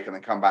commercial break, and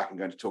then come back and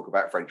going to talk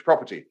about French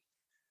property.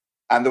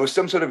 And there was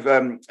some sort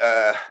of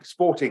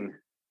sporting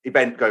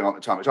event going on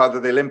at the time. It's either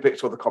the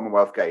Olympics or the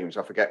Commonwealth Games,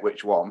 I forget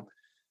which one.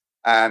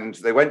 And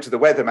they went to the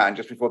weatherman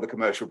just before the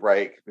commercial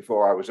break,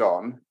 before I was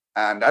on.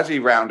 And as he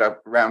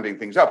rounding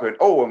things up, he went,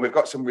 oh, and we've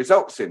got some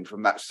results in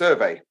from that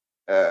survey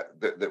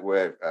that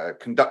we're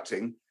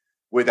conducting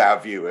with our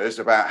viewers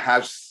about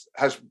has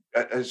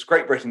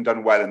Great Britain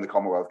done well in the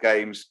Commonwealth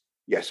Games,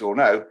 yes or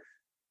no?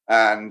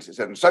 And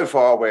so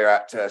far we're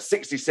at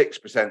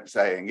 66%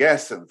 saying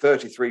yes and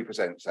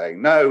 33%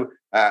 saying no,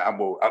 and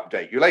we'll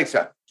update you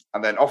later.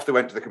 And then off they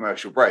went to the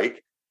commercial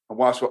break. And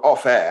whilst we're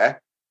off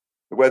air,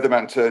 the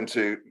weatherman turned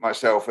to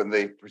myself and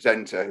the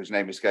presenter, whose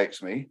name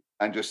escapes me,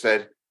 and just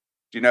said,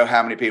 do you know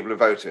how many people have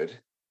voted?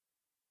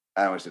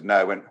 And I said, no.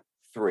 I went,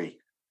 3.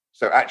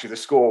 So actually the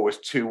score was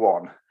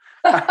 2-1.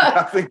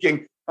 I'm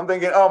thinking,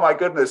 oh my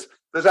goodness,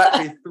 there's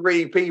actually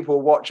 3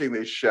 people watching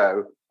this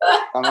show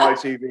on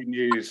ITV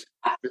News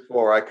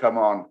before I come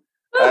on.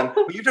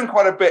 But you've done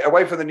quite a bit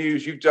away from the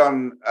news. You've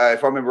done,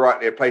 if I remember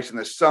rightly, A Place in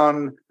the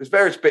Sun. There's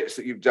various bits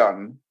that you've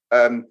done,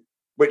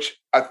 which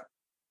I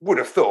would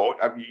have thought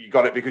you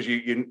got it because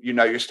you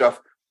know your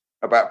stuff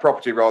about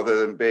property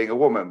rather than being a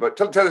woman. But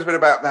tell us a bit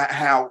about that.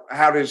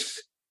 How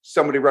does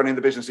somebody running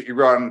the business that you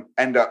run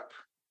end up,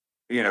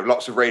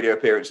 lots of radio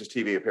appearances,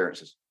 TV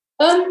appearances?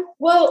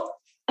 Well,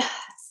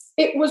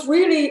 it was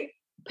really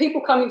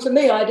people coming to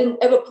me. I didn't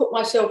ever put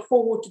myself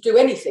forward to do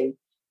anything.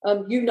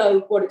 You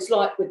know what it's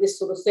like with this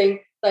sort of thing.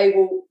 They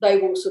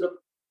will sort of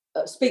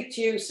speak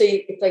to you,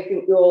 see if they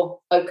think you're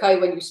okay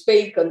when you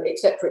speak, and et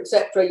cetera, et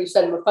cetera. You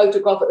send them a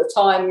photograph at the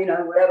time,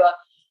 whatever.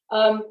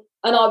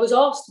 And I was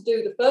asked to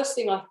do the first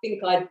thing I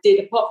think I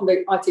did, apart from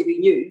the ITV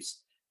News.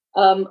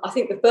 I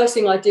think the first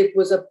thing I did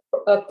was a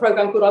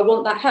program called I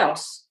Want That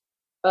House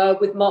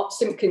with Mark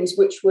Simpkins,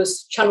 which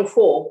was Channel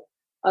 4.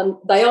 And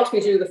they asked me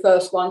to do the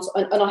first ones,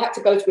 and I had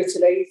to go to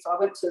Italy. So I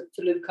went to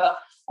Lucca,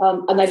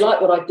 and they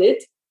liked what I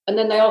did. And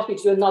then they asked me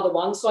to do another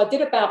one. So I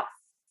did about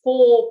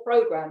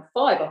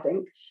 5, I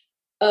think,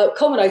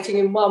 culminating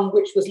in one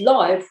which was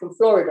live from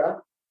Florida,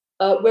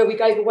 where we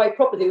gave away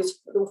property.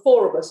 There were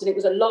 4 of us, and it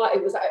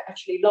was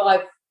actually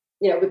live,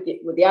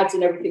 with the ads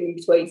and everything in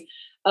between.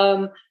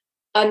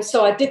 And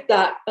so I did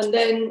that, and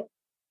then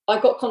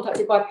I got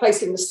contacted by a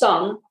place in the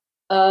Sun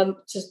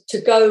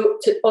to go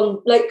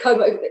on Lake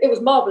Como. It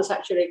was marvellous,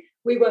 actually.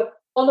 We were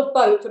on a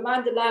boat.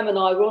 Amanda Lamb and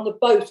I were on the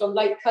boat on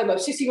Lake Como,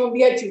 sitting on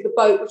the edge of the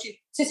boat, which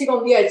when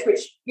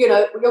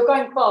you're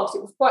going fast,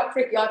 it was quite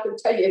tricky, I can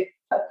tell you.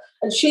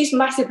 And she's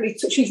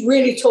she's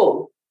really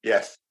tall.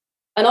 Yes.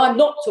 And I'm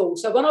not tall.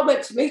 So when I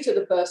went to meet her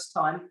the first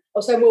time, I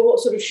was saying, well, what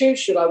sort of shoes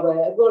should I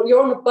wear? Well,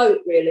 you're on a boat,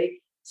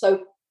 really,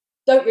 so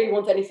don't really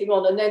want anything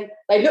on. And then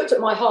they looked at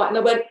my height and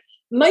I went,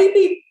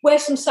 maybe wear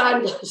some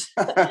sandals.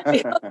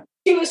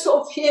 She was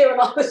sort of here and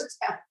I was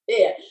down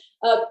here.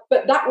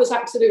 But that was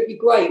absolutely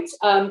great.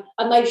 And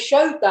they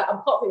showed that,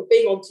 apart from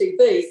being on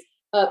TV,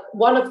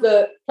 one of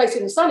the Place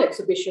in the Sun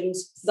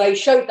exhibitions, they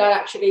showed that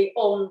actually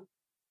on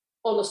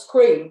a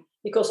screen,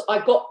 because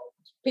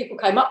people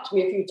came up to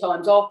me a few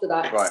times after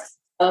that. Right.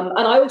 And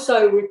I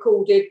also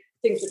recorded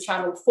things for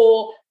Channel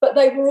 4, but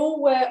they were all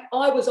where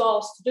I was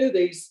asked to do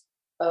these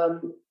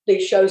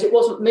shows. It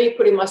wasn't me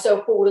putting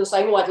myself forward and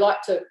saying, I'd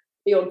like to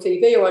be on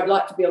TV or I'd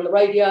like to be on the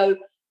radio.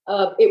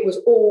 It was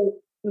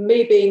all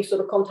me being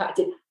sort of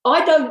contacted.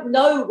 I don't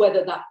know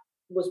whether that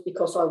was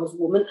because I was a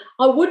woman.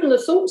 I wouldn't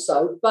have thought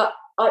so, but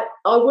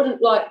I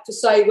wouldn't like to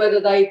say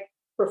whether they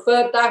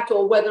preferred that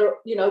or whether,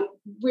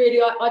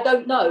 really, I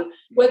don't know.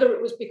 Whether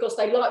it was because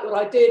they liked what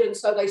I did and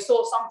so they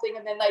saw something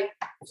and then they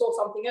saw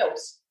something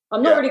else.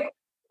 I'm not really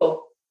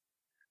sure.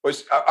 Well,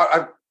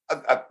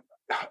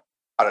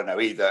 I don't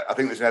know either. I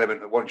think there's an element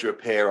that once you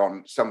appear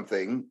on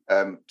something,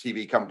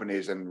 TV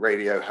companies and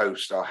radio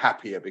hosts are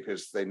happier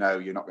because they know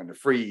you're not going to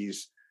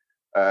freeze,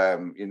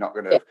 you're not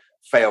going to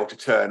fail to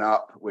turn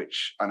up,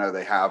 which I know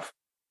they have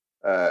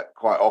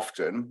quite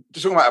often.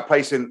 Just talking about a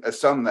Place in the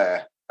Sun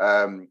there,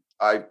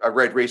 I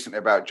read recently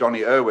about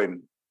Johnny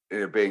Irwin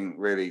being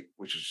really,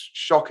 which is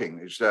shocking.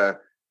 It's so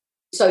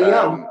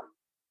young.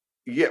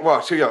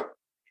 So young.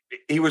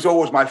 He was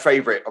always my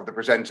favourite of the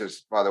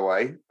presenters, by the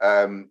way.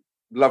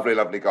 Lovely,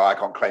 lovely guy. I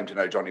can't claim to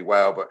know Johnny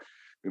well, but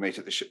we met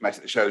at the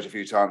shows a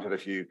few times, had a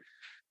few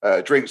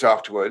drinks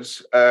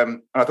afterwards.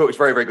 And I thought he was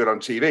very, very good on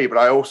TV. But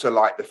I also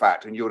like the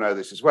fact, and you'll know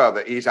this as well,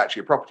 that he's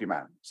actually a property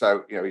man.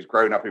 So, he's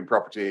grown up in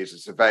property, he's a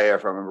surveyor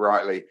from a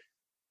rightly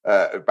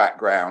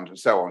background and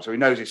so on. So he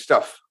knows his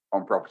stuff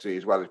on property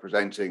as well as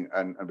presenting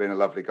and being a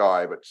lovely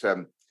guy. But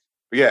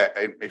yeah,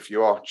 if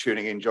you are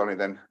tuning in, Johnny,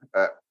 then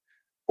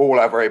all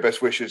our very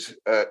best wishes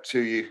to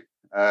you.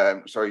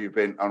 Sorry you've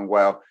been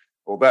unwell.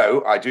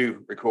 Although I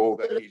do recall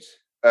that he's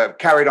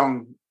carried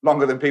on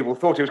longer than people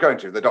thought he was going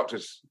to. The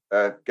doctors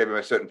gave him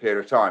a certain period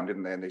of time,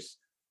 didn't they? And he's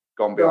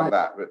gone beyond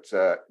that.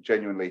 But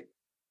genuinely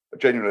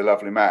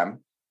lovely man.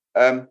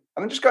 And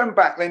then just going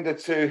back, Linda,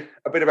 to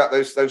a bit about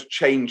those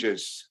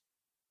changes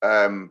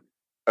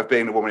of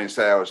being a woman in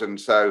sales. And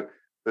so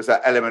there's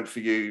that element for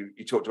you.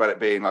 You talked about it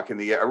being like in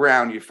the year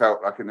around, you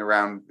felt like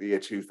around the year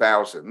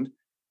 2000.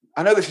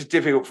 I know this is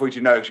difficult for you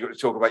to know because you've got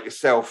to talk about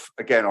yourself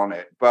again on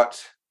it,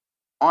 but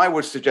I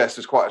would suggest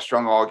there's quite a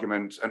strong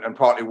argument, and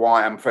partly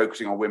why I'm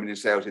focusing on women in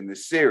sales in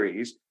this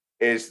series,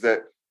 is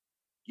that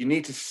you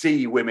need to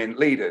see women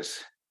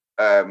leaders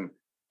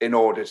in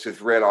order to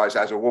realise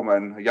as a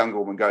woman, a younger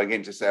woman going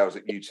into sales,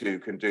 that you too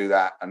can do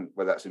that, and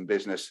whether that's in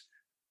business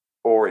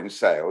or in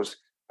sales.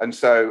 And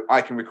so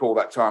I can recall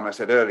that time I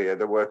said earlier,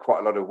 there were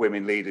quite a lot of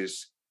women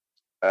leaders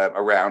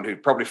around who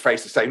probably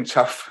faced the same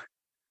tough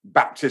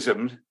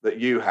baptism that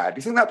you had. Do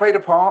you think that played a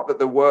part, that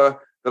there were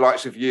the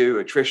likes of you,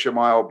 Tricia,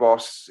 my old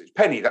boss,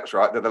 Penny, that's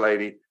right, the other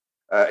lady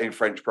in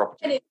French property.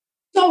 Penny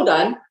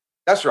Jordan.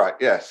 That's right,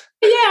 yes.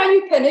 Yeah, I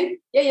knew Penny.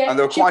 Yeah. And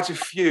there were quite a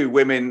few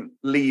women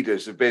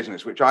leaders of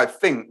business, which I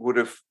think would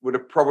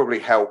have probably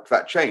helped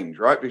that change,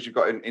 right? Because you've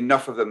got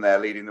enough of them there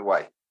leading the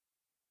way.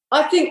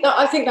 I think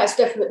that's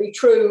definitely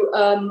true.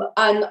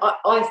 And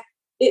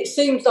it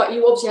seems like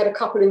you obviously had a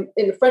couple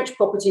in the French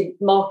property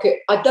market.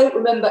 I don't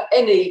remember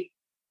any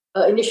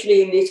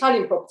initially in the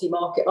Italian property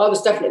market. I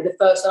was definitely the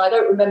first, and I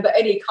don't remember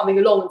any coming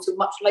along until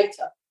much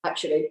later,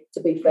 actually,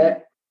 to be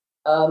fair.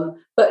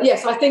 But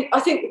yes, I think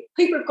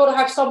people have got to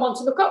have someone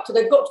to look up to.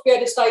 They've got to be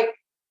able to say,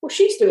 well,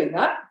 she's doing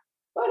that.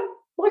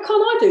 Why can't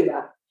I do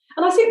that?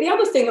 And I think the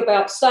other thing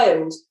about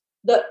sales,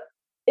 that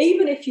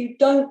even if you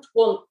don't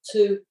want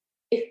to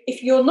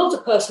if you're not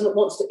a person that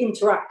wants to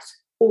interact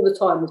all the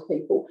time with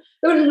people,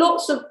 there are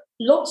lots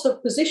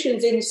of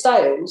positions in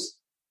sales,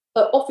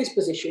 office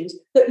positions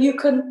that you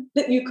can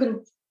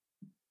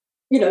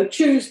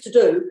choose to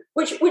do,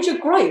 which are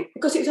great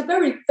because it's a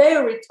very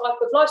varied type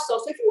of lifestyle.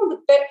 So if you want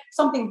to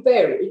something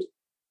varied,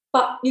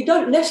 but you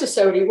don't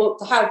necessarily want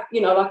to have,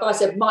 like I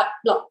said,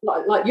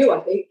 like you, I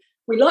think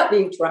we like the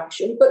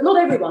interaction, but not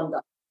everyone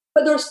does.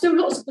 But there are still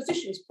lots of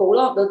positions, Paul,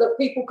 aren't there, that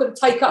people can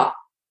take up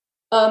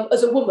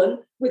as a woman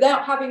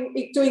without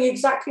doing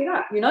exactly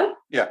that,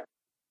 Yeah.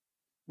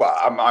 Well,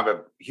 I'm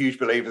a huge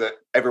believer that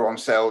everyone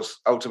sells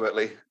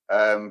ultimately.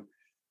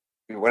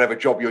 Whatever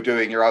job you're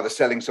doing, you're either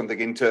selling something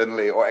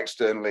internally or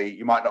externally.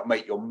 You might not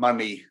make your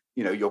money,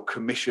 your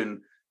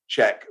commission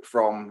check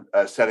from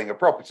selling a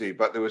property,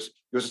 but there was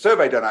a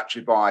survey done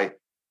actually by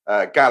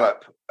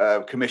Gallup,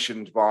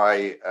 commissioned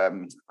by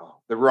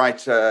the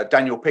writer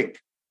Daniel Pink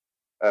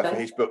for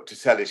his book To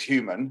Sell Is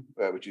Human,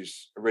 which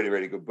is a really,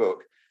 really good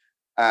book.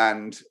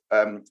 And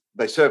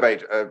they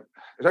surveyed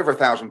over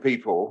 1,000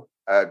 people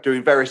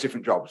doing various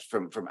different jobs,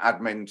 from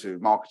admin to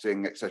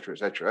marketing, et cetera, et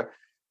cetera.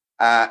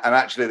 And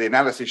actually, the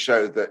analysis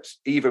showed that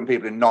even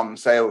people in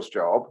non-sales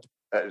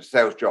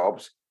sales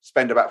jobs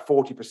spend about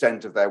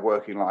 40% of their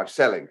working life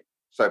selling.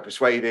 So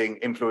persuading,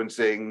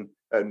 influencing,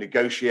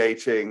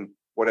 negotiating,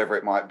 whatever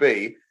it might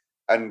be.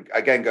 And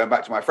again, going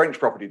back to my French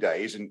property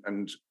days,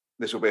 and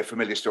this will be a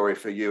familiar story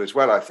for you as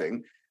well, I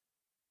think,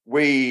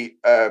 we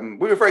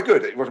were very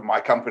good. It wasn't my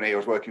company. I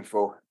was working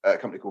for a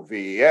company called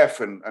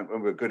VEF, and we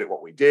were good at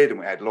what we did, and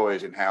we had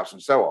lawyers in-house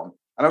and so on.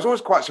 And I was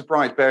always quite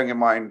surprised, bearing in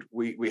mind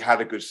we had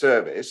a good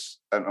service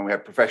and we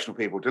had professional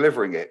people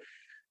delivering it,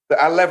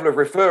 that our level of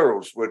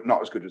referrals were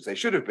not as good as they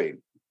should have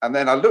been. And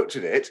then I looked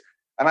at it,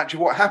 and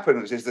actually what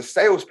happens is the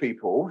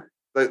salespeople,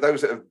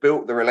 those that have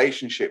built the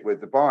relationship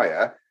with the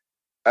buyer,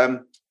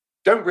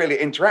 don't really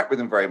interact with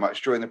them very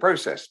much during the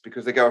process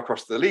because they go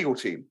across to the legal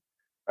team.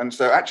 And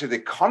so actually the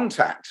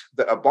contact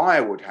that a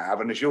buyer would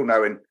have, and as you'll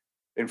know,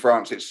 in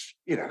France, it's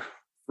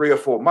 3 or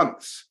 4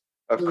 months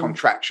of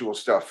contractual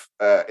stuff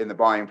in the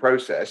buying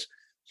process.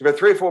 So we had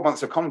 3 or 4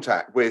 months of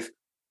contact with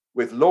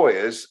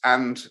lawyers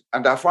and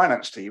our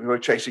finance team who are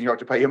chasing you out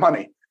to pay your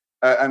money.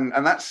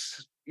 And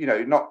that's,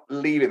 not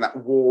leaving that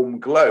warm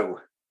glow,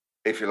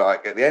 if you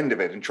like, at the end of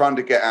it, and trying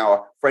to get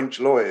our French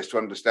lawyers to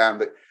understand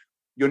that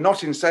you're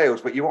not in sales,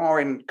 but you are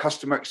in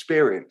customer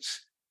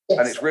experience. Yes.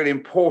 And it's really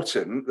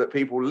important that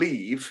people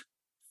leave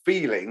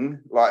feeling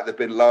like they've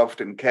been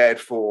loved and cared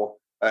for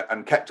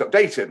and kept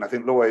updated. And I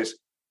think lawyers,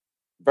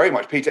 very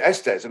much Peter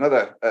Estes,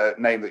 another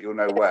name that you'll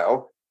know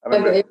well. I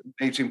remember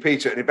meeting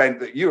Peter at an event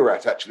that you were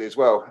at actually as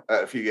well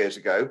a few years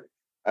ago.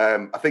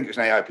 I think it was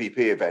an AIPP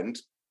event,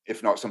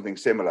 if not something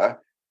similar.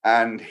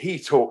 And he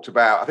talked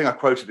about, I think I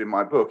quoted in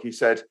my book, he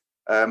said,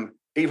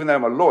 even though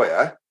I'm a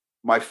lawyer,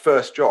 my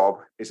first job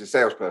is a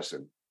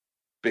salesperson,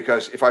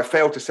 because if I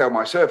fail to sell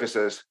my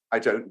services, I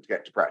don't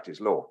get to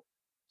practice law.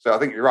 So I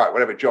think you're right,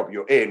 whatever job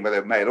you're in,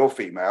 whether male or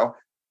female,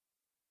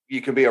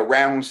 you can be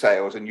around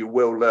sales and you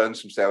will learn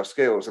some sales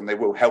skills and they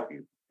will help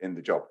you in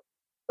the job.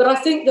 But I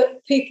think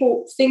that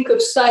people think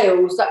of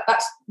sales,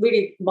 that's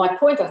really my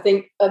point, I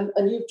think, and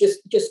you've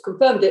just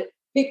confirmed it.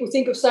 People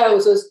think of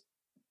sales as,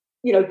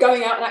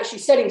 going out and actually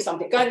selling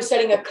something, going and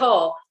selling a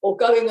car or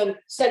going and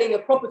selling a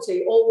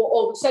property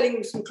or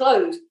selling some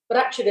clothes. But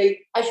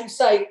actually, as you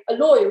say, a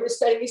lawyer is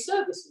selling his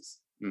services.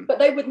 But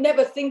they would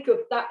never think of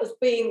that as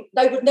being,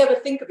 they would never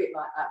think of it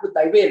like that, would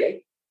they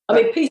really? I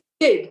mean, Peter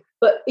did,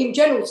 but in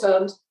general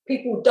terms,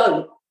 people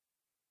don't.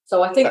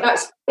 So I think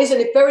it's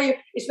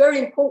very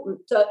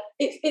important.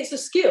 It's a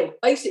skill.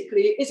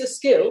 Basically, it is a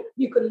skill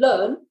you can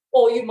learn,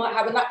 or you might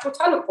have a natural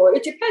talent for it.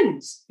 It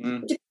depends.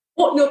 It depends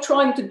what you're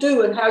trying to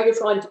do and how you're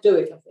trying to do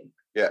it, I think.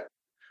 Yeah.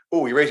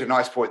 Oh, you raised a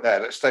nice point there.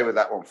 Let's stay with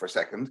that one for a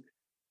second.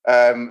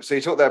 So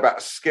you talked there about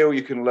a skill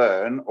you can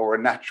learn or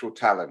a natural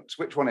talent.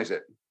 Which one is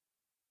it?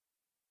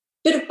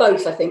 Bit of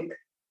both, I think.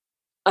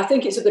 I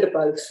think it's a bit of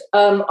both.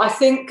 I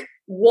think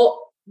what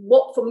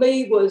for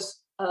me was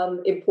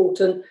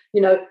important,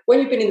 when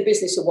you've been in the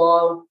business a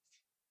while,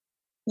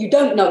 you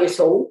don't know it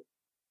all,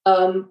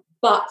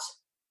 but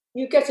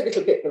you get a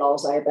little bit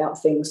blasé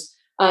about things.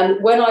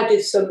 And when I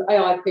did some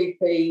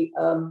AIPP,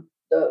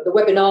 the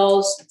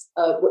webinars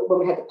when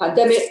we had the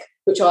pandemic,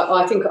 which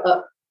I think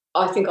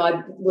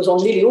I was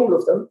on nearly all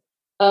of them,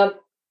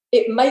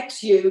 it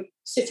makes you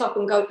sit up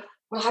and go,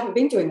 well, I haven't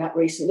been doing that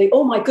recently.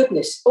 Oh my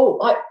goodness! Oh,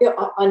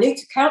 I need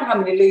to count how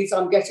many leads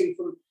I'm getting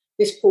from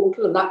this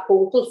portal and that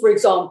portal. For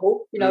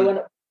example, when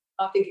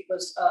I think it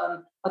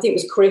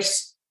was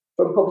Chris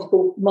from Property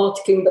Called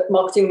Marketing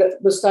that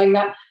was saying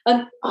that,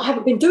 and I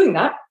haven't been doing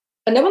that.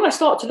 And then when I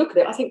start to look at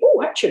it, I think,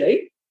 oh,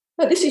 actually,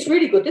 no, this is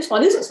really good. This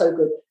one isn't so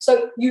good.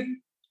 So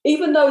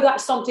even though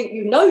that's something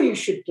you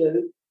should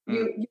do,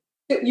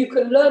 you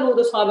can learn all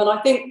the time. And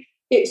I think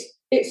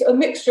it's a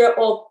mixture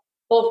of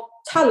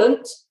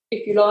talent,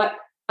 if you like,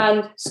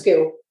 and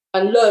skill,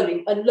 and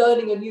learning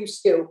a new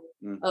skill.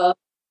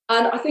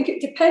 And I think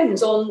it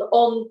depends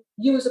on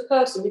you as a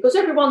person, because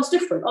everyone's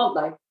different, aren't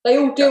they? They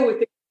all deal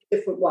with it in a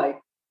different way.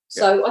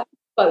 So I think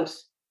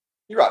both.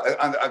 You're right.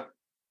 And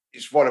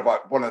it's one of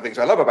the things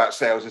I love about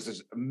sales is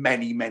there's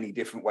many, many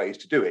different ways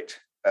to do it,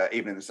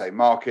 even in the same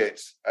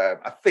market.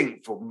 I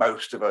think for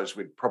most of us,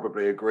 we'd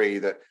probably agree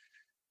that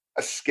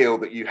a skill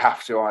that you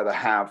have to either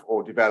have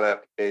or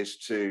develop is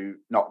to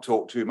not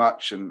talk too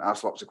much and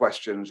ask lots of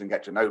questions and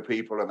get to know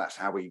people. And that's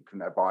how we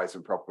can advise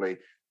them properly.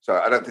 So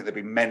I don't think there'd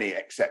be many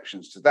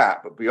exceptions to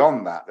that. But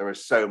beyond that, there are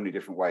so many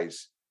different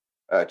ways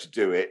to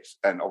do it.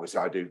 And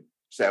obviously I do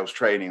sales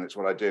training. That's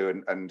what I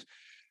do. And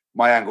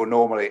my angle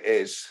normally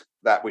is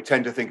that we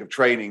tend to think of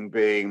training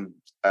being,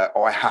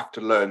 I have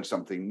to learn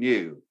something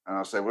new. And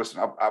I'll say, well, listen,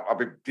 I'll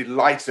be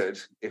delighted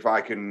if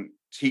I can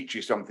teach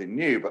you something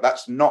new, but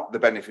that's not the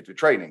benefit of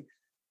training.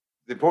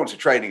 The importance of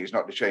training is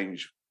not to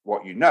change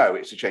what you know,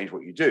 it's to change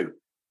what you do.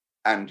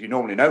 And you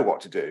normally know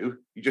what to do,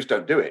 you just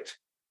don't do it.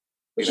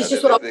 Which is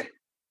just what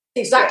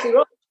exactly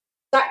right.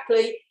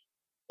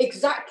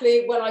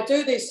 Exactly. When I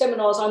do these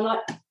seminars, I'm like,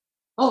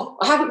 oh,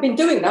 I haven't been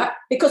doing that,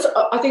 because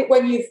I think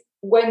when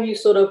you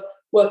sort of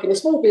work in a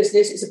small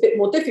business, it's a bit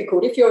more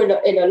difficult. If you're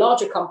in a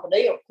larger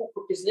company or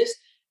corporate business,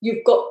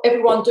 you've got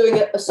everyone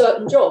doing a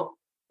certain job.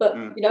 But,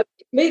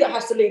 me that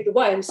has to lead the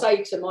way and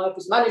say to my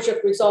office manager,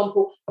 for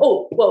example,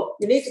 oh, well,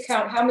 you need to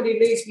count how many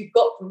leads you've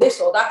got from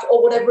this or that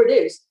or whatever it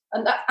is.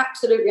 And that's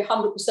absolutely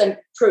 100%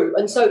 true.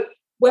 And so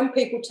when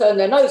people turn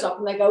their nose up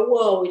and they go,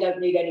 well, we don't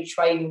need any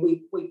training,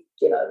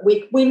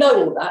 we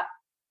know all that,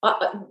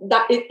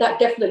 that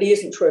definitely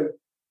isn't true.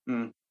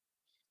 Mm.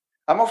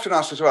 I'm often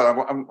asked as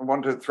well, I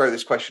want to throw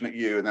this question at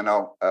you and then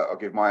I'll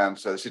give my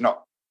answer. This is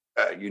not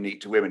unique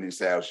to women in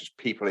sales, just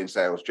people in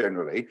sales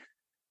generally.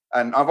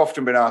 And I've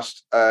often been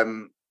asked,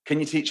 can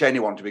you teach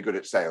anyone to be good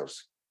at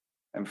sales?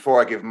 And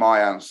before I give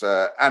my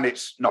answer, and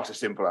it's not a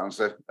simple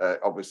answer,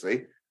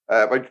 obviously,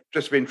 but I'd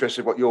just be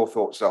interested what your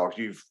thoughts are.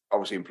 You've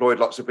obviously employed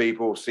lots of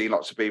people, seen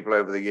lots of people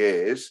over the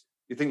years.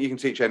 Do you think you can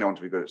teach anyone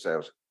to be good at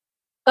sales?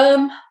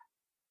 I'm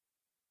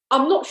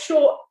not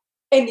sure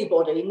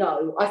anybody,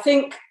 no. I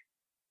think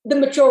the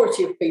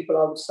majority of people,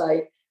 I would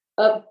say.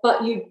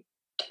 But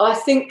I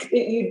think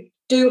that you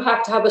do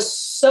have to have a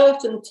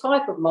certain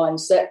type of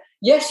mindset.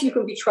 Yes, you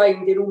can be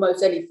trained in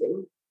almost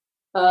anything.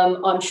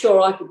 I'm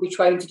sure I could be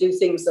trained to do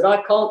things that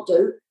I can't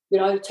do,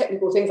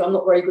 technical things. I'm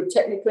not very good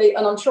technically,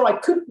 and I'm sure I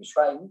could be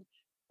trained,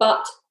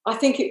 but I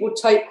think it would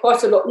take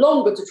quite a lot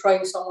longer to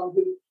train someone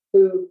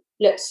who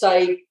let's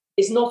say,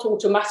 is not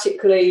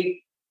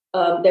automatically,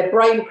 their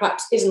brain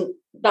perhaps isn't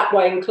that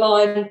way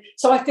inclined.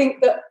 So I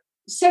think that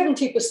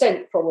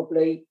 70%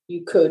 probably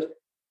you could.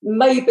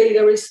 Maybe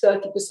there is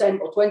 30%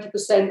 or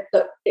 20%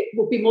 that it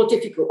would be more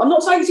difficult. I'm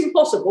not saying it's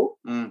impossible.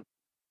 I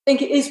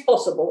think it is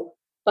possible.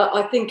 But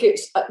I think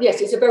it's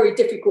a very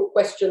difficult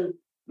question.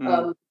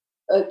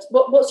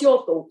 What's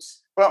your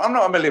thoughts? Well, I'm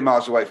not a million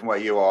miles away from where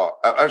you are.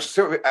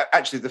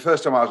 Actually, the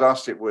first time I was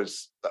asked it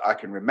that I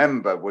can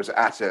remember was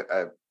at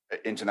an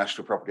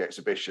international property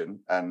exhibition,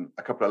 and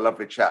a couple of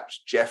lovely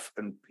chaps, Jeff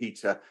and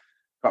Peter,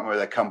 can't remember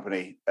their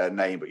company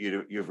name, but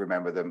you'd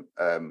remember them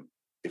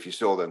if you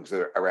saw them because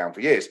they're around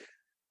for years.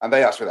 And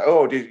they asked me that,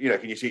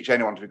 can you teach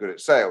anyone to be good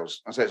at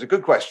sales? I said, it's a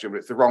good question, but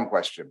it's the wrong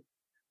question.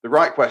 The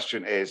right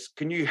question is,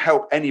 can you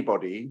help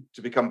anybody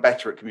to become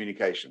better at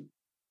communication?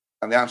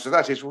 And the answer to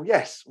that is, well,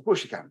 yes, of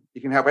course you can.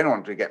 You can help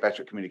anyone to get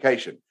better at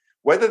communication.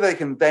 Whether they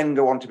can then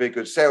go on to be a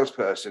good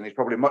salesperson is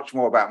probably much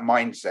more about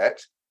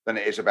mindset than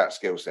it is about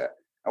skill set,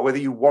 and whether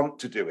you want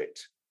to do it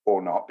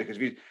or not. Because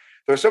there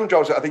are some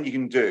jobs that I think you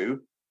can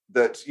do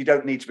that you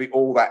don't need to be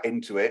all that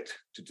into it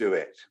to do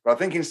it. But I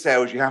think in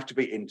sales, you have to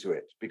be into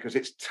it because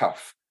it's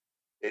tough.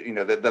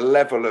 The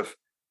level of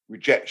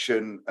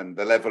rejection and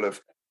the level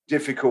of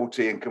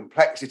difficulty and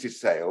complexity to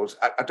sales,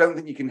 I don't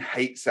think you can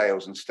hate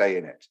sales and stay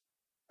in it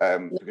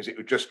because it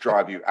would just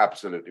drive you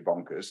absolutely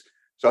bonkers.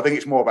 So I think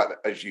it's more about,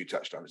 as you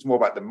touched on, it's more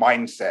about the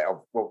mindset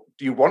of, well,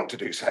 do you want to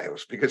do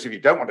sales? Because if you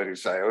don't want to do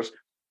sales,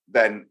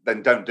 then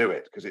don't do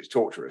it because it's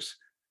torturous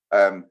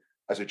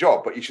as a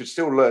job. But you should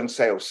still learn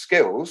sales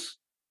skills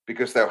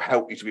because they'll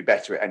help you to be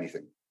better at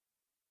anything.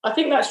 I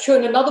think that's true.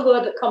 And another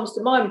word that comes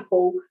to mind,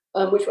 Paul,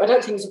 which I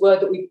don't think is a word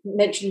that we've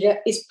mentioned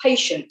yet, is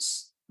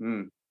patience.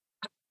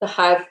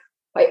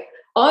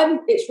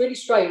 It's really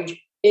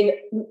strange. In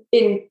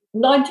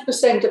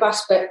 90% of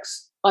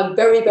aspects, I'm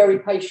very, very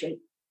patient.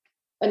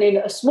 And in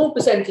a small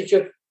percentage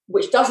of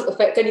which doesn't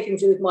affect anything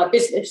to do with my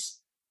business,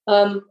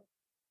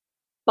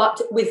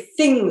 but with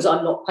things,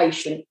 I'm not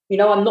patient.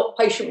 I'm not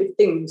patient with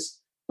things.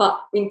 But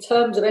in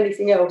terms of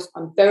anything else,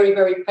 I'm very,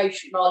 very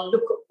patient. I'll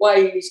look at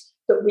ways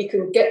that we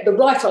can get the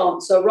right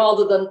answer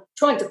rather than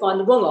trying to find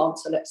the wrong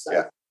answer, let's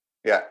say.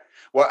 Yeah.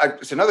 Well,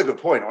 it's another good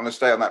point. I want to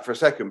stay on that for a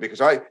second because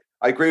I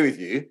agree with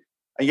you.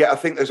 And yet I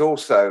think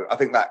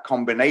that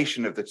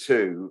combination of the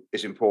two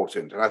is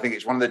important. And I think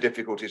it's one of the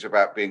difficulties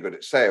about being good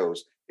at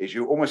sales is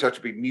you almost have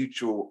to be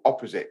mutual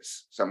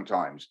opposites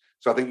sometimes.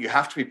 So I think you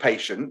have to be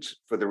patient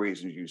for the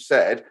reasons you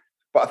said,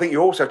 but I think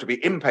you also have to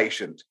be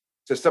impatient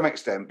to some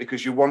extent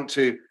because you want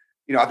to,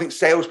 I think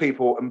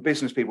salespeople and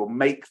business people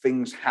make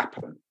things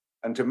happen.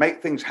 And to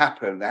make things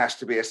happen, there has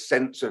to be a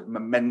sense of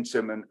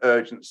momentum and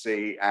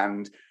urgency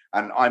and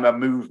and I'm a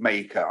move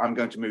maker. I'm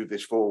going to move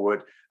this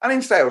forward. And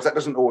in sales, that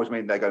doesn't always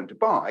mean they're going to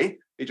buy.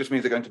 It just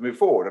means they're going to move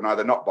forward and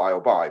either not buy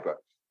or buy. But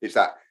it's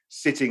that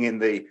sitting in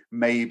the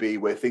maybe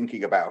we're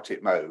thinking about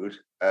it mode,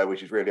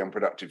 which is really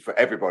unproductive for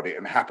everybody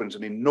and happens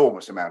an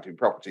enormous amount in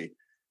property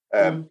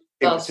in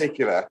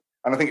particular.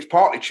 And I think it's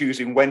partly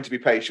choosing when to be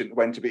patient,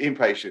 when to be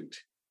impatient.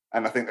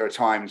 And I think there are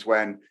times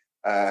when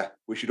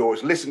we should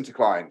always listen to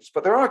clients.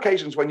 But there are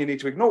occasions when you need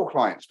to ignore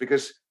clients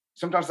because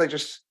sometimes they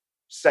just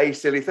say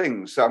silly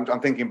things. So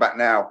I'm thinking back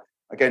now,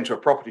 again, to a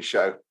property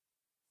show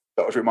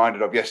that I was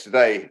reminded of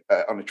yesterday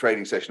on a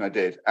training session I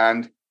did.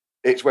 And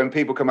it's when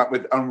people come up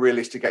with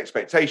unrealistic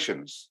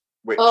expectations,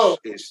 which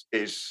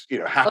is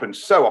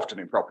happens so often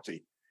in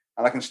property.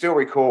 And I can still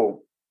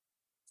recall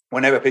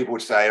whenever people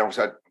would say,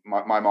 obviously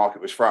my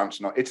market was France,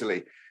 not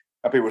Italy,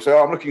 and people would say,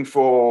 I'm looking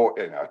for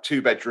a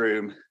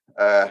 2-bedroom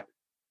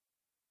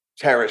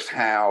terraced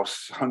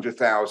house,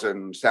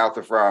 100,000 south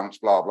of France,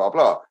 blah, blah,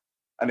 blah.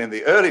 And in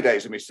the early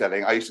days of me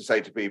selling, I used to say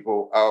to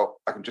people,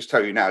 I can just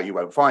tell you now, you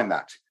won't find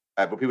that.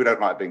 But people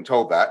don't like being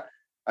told that.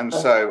 And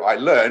so I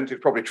learned,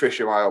 it's probably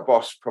Tricia, my old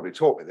boss, probably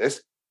taught me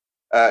this,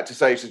 to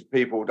say to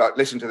people,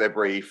 listen to their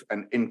brief.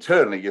 And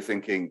internally, you're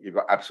thinking you've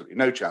got absolutely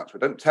no chance.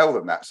 But don't tell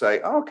them that.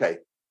 Say, okay.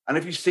 And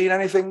have you seen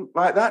anything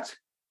like that?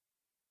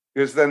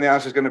 Because then the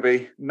answer is going to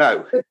be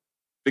no,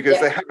 because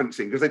they haven't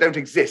seen, because they don't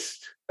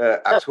exist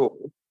at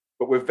all.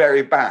 But we're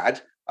very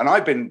bad. And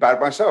I've been bad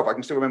myself. I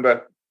can still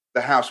remember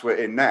the house we're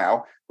in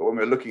now. But when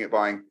we were looking at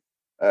buying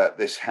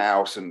this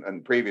house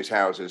and previous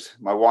houses,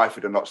 my wife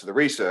had done lots of the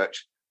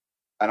research.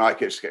 And I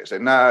kept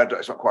saying, no,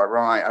 it's not quite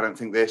right. I don't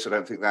think this. I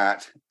don't think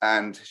that.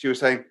 And she was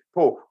saying,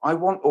 Paul, I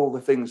want all the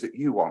things that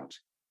you want.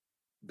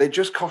 They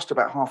just cost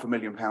about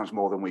 £500,000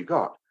 more than we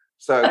got.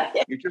 So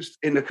you're just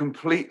in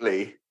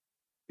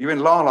you're in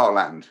la-la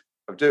land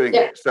of doing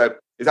it. So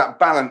is that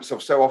balance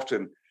of so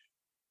often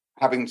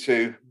having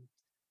to,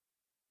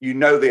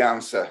 the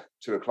answer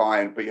to a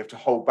client, but you have to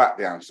hold back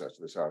the answer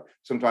to the side.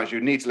 Sometimes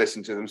you need to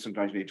listen to them.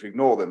 Sometimes you need to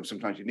ignore them.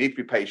 Sometimes you need to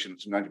be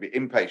patient. Sometimes you be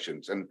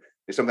impatient. And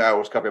it's something I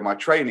always cover in my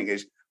training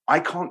is I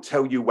can't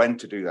tell you when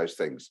to do those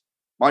things.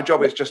 My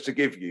job is just to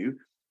give you,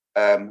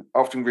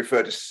 often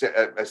referred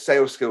to as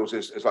sales skills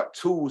as like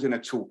tools in a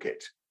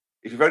toolkit.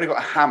 If you've only got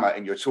a hammer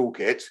in your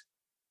toolkit,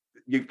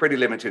 you're pretty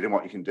limited in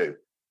what you can do.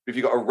 If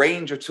you've got a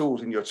range of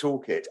tools in your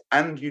toolkit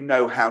and you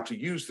know how to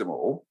use them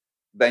all,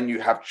 then you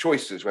have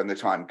choices when the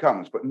time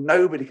comes. But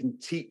nobody can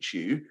teach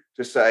you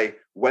to say,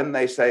 when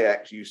they say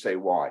X, you say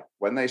Y.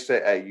 When they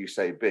say A, you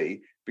say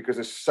B, because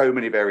there's so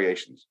many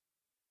variations.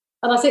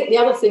 And I think the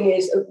other thing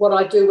is what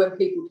I do when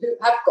people who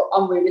have got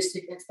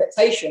unrealistic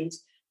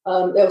expectations,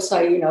 they'll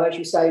say, as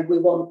you say, we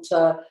want,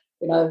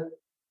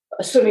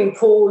 a swimming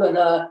pool and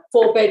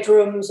 4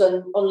 bedrooms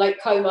and on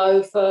Lake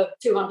Como for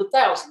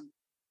 200,000.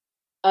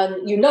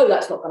 And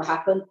that's not going to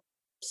happen.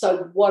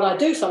 So what I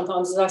do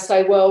sometimes is I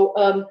say, well,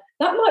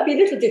 that might be a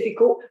little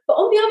difficult. But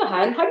on the other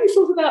hand, have you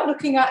thought about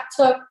looking at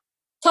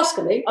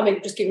Tuscany? I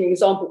mean, just giving you an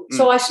example.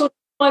 So I sort of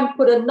try and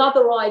put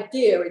another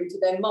idea into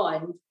their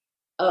mind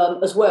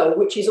as well,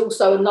 which is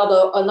also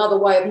another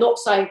way of not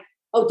saying,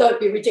 oh, don't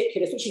be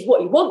ridiculous, which is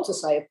what you want to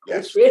say, of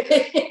course,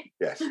 really.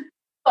 Yes.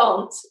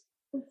 Can't.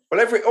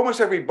 Well, almost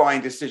every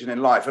buying decision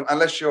in life,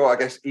 unless you're, I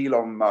guess,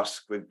 Elon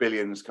Musk with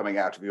billions coming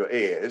out of your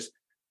ears,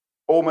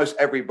 almost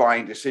every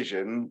buying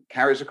decision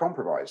carries a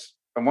compromise.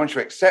 And once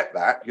you accept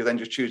that, you're then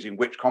just choosing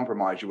which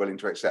compromise you're willing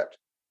to accept.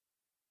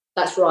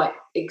 That's right.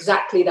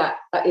 Exactly that.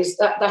 That is.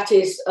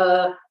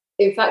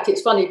 In fact,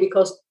 it's funny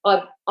because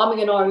I'm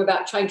umming and ahhing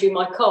about changing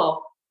my car.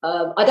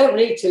 I don't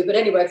need to, but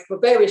anyway, for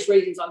various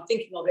reasons, I'm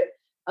thinking of it.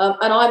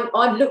 And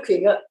I'm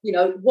looking at,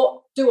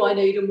 what do I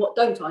need and what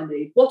don't I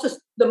need? What is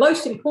the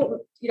most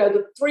important,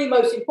 the 3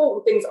 most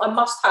important things I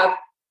must have,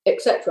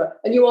 etc.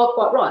 And you are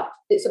quite right.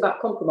 It's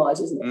about compromise,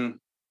 isn't it?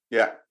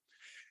 Yeah.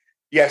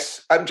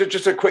 Yes.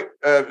 Just a quick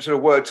sort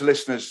of word to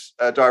listeners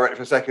directly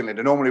for a second,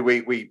 Linda. Normally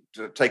we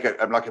take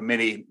a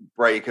mini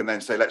break and then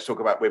say, let's talk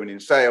about women in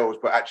sales.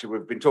 But actually,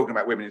 we've been talking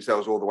about women in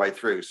sales all the way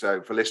through.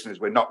 So for listeners,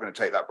 we're not going to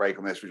take that break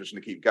on this. We're just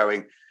going to keep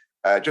going.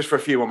 Just for a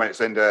few more minutes,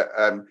 Linda,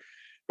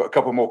 got a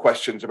couple more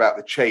questions about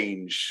the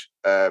change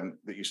that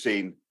you've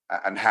seen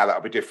and how that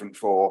will be different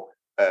for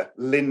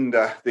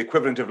Linda, the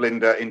equivalent of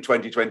Linda in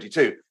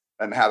 2022,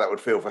 and how that would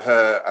feel for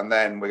her. And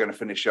then we're going to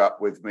finish up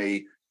with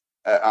me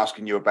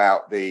asking you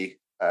about the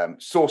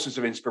sources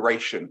of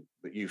inspiration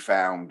that you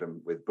found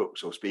and with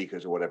books or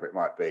speakers or whatever it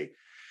might be.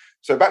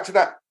 So back to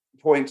that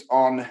point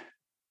on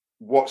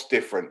what's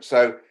different.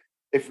 So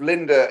if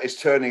Linda is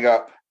turning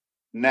up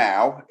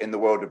now in the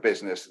world of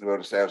business, in the world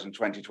of sales in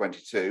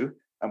 2022,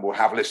 and we'll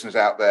have listeners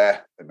out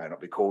there, they may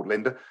not be called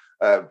Linda,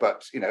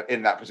 but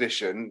in that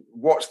position,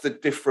 what's the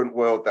different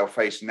world they'll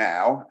face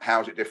now?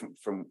 How is it different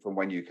from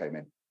when you came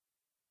in?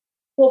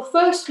 Well,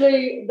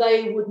 firstly,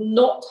 they would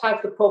not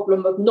have the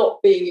problem of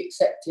not being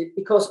accepted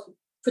because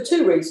for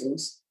 2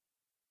 reasons.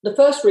 The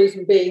first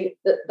reason being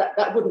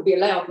that wouldn't be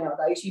allowed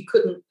nowadays. You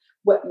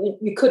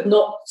could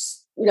not,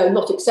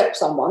 not accept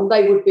someone.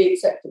 They would be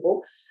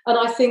acceptable. And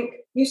I think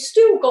you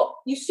still got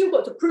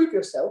to prove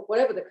yourself,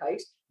 whatever the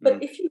case.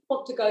 But if you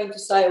want to go into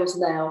sales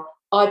now,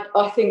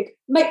 I think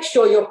make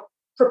sure you're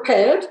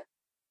prepared,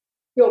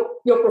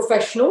 you're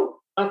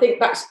professional. I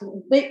think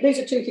these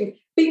are two things.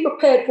 Be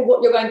prepared for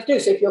what you're going to do.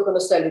 So if you're going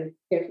to sell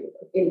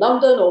in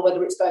London, or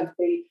whether it's going to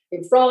be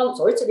in France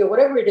or Italy or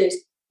whatever it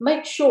is,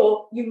 make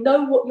sure you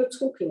know what you're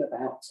talking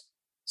about.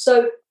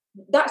 So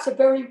that's a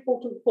very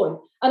important point.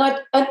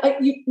 And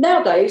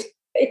nowadays,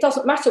 it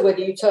doesn't matter whether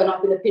you turn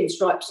up in a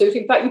pinstripe suit.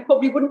 In fact, you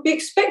probably wouldn't be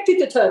expected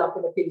to turn up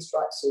in a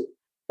pinstripe suit,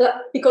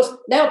 because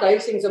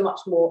nowadays things are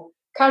much more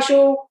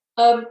casual,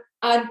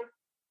 and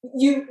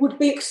you would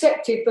be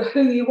accepted for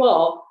who you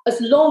are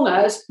as long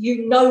as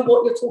you know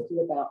what you're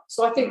talking about.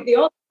 So I think the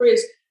answer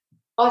is,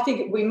 I think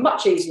it would be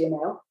much easier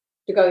now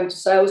to go into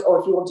sales, or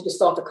if you wanted to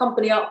start a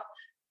company up.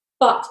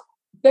 But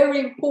very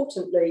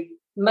importantly,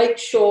 make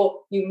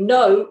sure you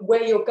know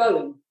where you're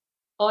going,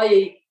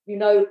 i.e.,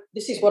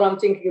 this is what I'm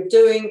thinking of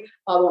doing.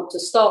 I want to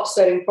start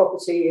selling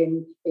property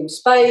in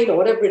Spain or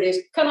whatever it is.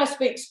 Can I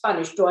speak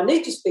Spanish? Do I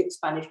need to speak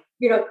Spanish?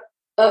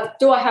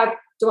 Do I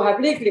have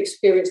legal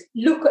experience?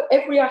 Look at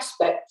every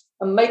aspect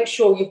and make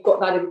sure you've got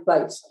that in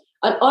place.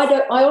 And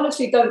I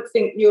honestly don't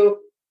think you'll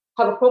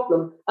have a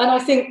problem. And I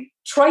think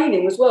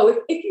training as well.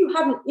 If you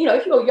haven't,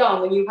 if you're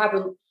young and you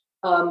haven't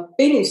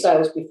been in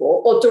sales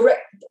before, or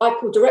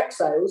direct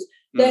sales,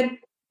 then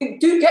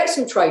do get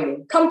some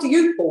training. Come to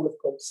you, Paul, of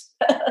course.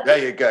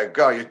 There you go.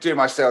 God, you do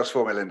my sales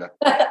for me, Linda.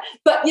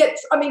 But yet,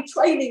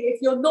 training,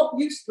 if you're not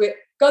used to it,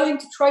 go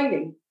into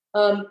training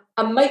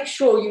and make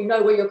sure you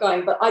know where you're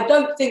going. But I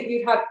don't think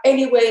you'd have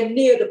anywhere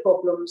near the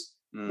problems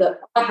that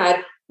I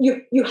had.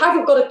 You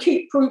haven't got to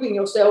keep proving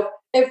yourself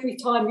every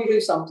time you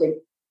do something.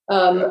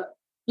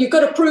 You've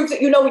got to prove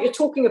that you know what you're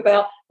talking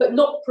about, but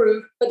not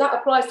prove. But that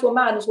applies to a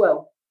man as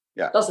well.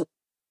 Yeah. Doesn't it?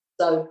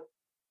 So.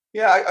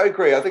 Yeah, I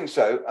agree. I think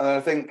so. And I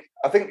think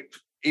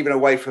even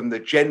away from the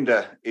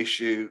gender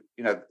issue,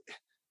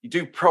 you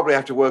do probably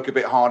have to work a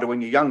bit harder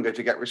when you're younger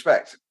to get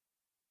respect.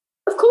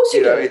 Of course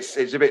you do. It's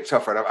a bit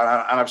tougher. And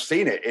I've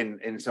seen it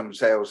in some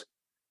sales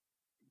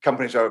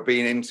companies I've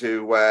been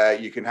into, where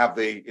you can have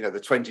the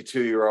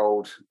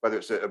 22-year-old, whether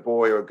it's a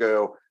boy or a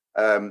girl,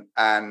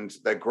 and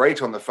they're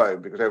great on the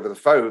phone, because over the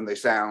phone they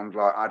sound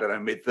like, I don't know,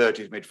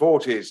 mid-30s,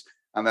 mid-40s.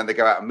 And then they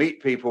go out and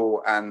meet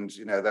people, and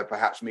they're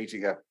perhaps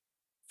meeting a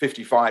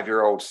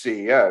 55-year-old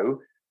CEO,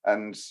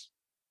 and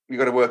you've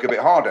got to work a bit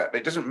harder.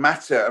 But it doesn't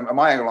matter. And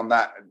my angle on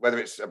that, whether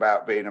it's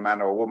about being a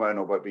man or a woman,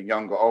 or about being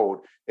young or old,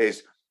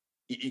 is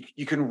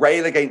you can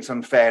rail against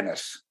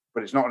unfairness,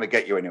 but it's not going to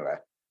get you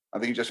anywhere. I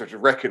think you just have to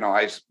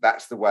recognize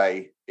that's the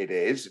way it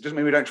is. It doesn't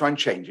mean we don't try and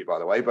change it, by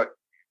the way, but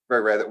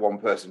very rare that one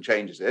person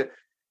changes it.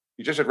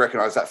 You just have to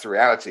recognize that's the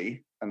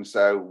reality, and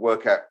so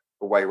work out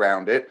a way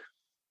around it.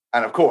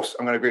 And of course,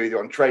 I'm going to agree with you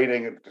on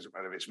training. It doesn't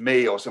matter if it's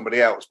me or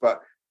somebody else,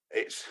 but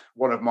it's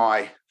one of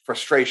my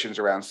frustrations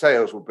around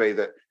sales will be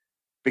that,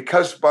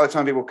 because by the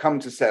time people come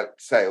to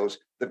sales,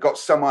 they've got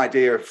some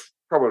idea of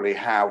probably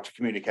how to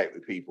communicate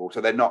with people,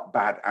 so they're not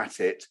bad at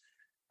it.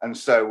 And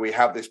so we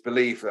have this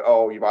belief that,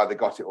 you've either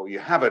got it or you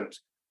haven't.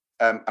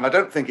 And I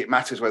don't think it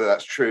matters whether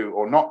that's true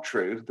or not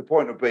true. The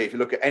point would be, if you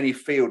look at any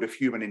field of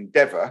human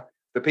endeavor,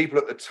 the people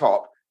at the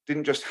top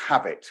didn't just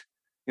have it.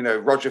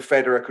 Roger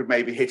Federer could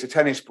maybe hit a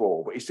tennis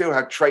ball, but he still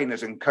had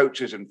trainers and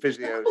coaches and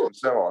physios and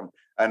so on.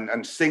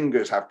 And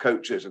singers have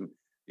coaches. And,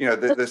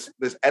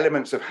 there's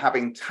elements of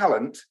having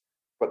talent,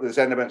 but there's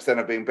elements then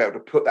of being able to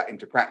put that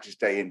into practice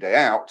day in, day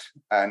out.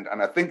 And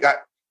I think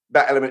that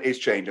element is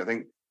changing. I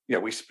think,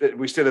 we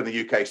still in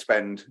the UK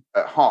spend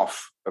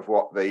half of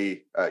what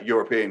the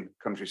European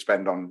countries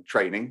spend on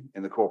training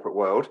in the corporate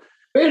world.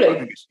 Really? I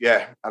think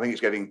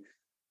it's getting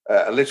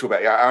a little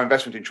bit. Our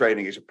investment in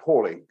training is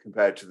appalling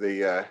compared to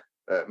the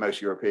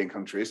most European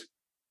countries.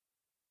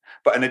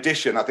 But in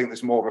addition, I think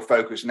there's more of a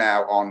focus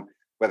now on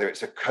whether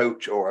it's a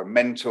coach or a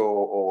mentor,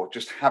 or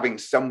just having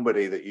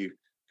somebody that you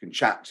can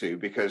chat to,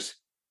 because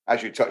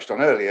as you touched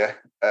on earlier,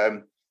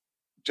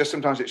 just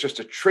sometimes it's just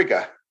a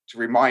trigger to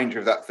remind you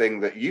of that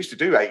thing that you used to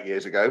do 8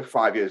 years ago,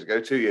 5 years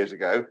ago, 2 years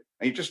ago,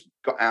 and you just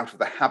got out of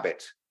the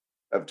habit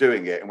of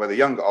doing it. And whether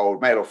young or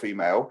old, male or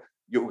female,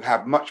 you'll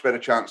have much better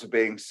chance of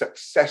being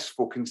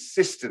successful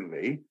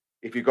consistently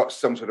if you've got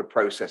some sort of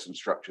process and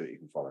structure that you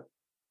can follow.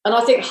 And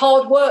I think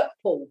hard work,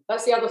 Paul,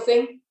 that's the other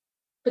thing.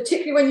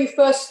 Particularly when you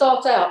first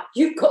start out,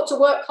 you've got to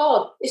work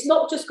hard. It's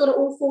not just going to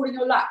all fall in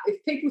your lap.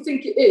 If people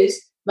think it is,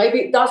 maybe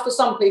it does for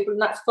some people,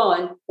 and that's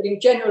fine. But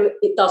in general,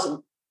 it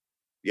doesn't.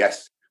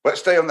 Yes. Let's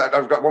stay on that.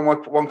 I've got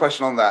one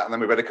question on that, and then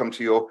we better come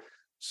to your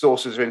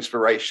sources of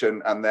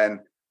inspiration and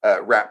then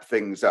wrap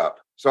things up.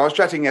 So I was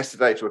chatting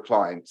yesterday to a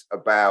client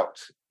about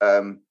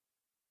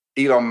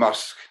Elon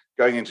Musk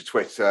going into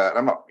Twitter, and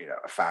I'm not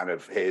a fan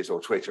of his or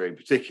Twitter in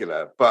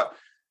particular, but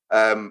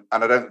and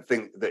I don't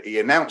think that he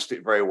announced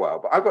it very well.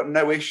 But I've got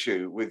no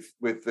issue with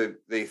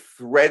the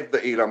thread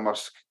that Elon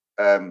Musk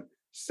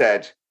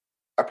said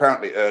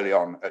apparently early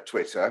on at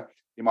Twitter.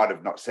 He might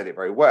have not said it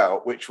very well,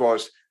 which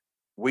was,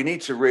 we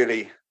need to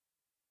really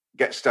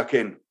get stuck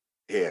in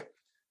here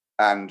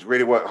and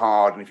really work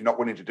hard. And if you're not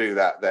willing to do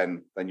that,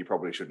 then you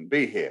probably shouldn't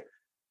be here.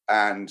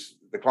 And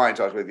the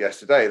client I was with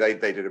yesterday,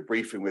 they did a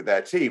briefing with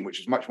their team, which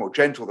is much more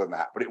gentle than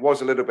that. But it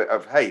was a little bit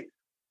of, hey,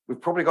 we've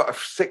probably got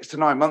 6 to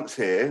 9 months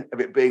here of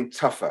it being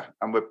tougher.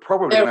 And we're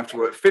probably going to have to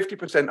work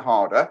 50%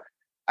 harder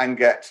and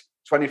get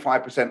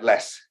 25%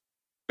 less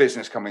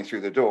business coming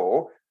through the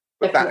door.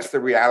 But that's the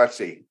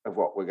reality of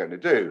what we're going to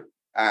do.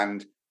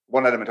 And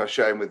one element I was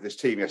sharing with this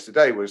team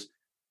yesterday was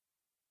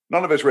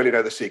none of us really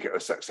know the secret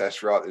of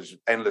success, right? There's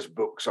endless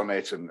books on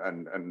it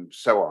and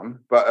so on.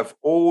 But of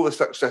all the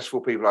successful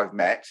people I've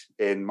met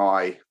in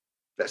my,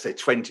 let's say,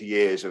 20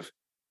 years of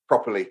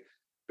properly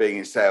being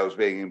in sales,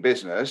 being in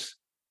business,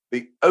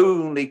 the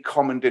only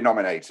common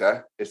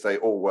denominator is they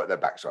all work their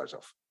backsides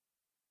off.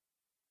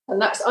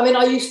 And that's, I mean,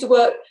 I used to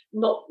work,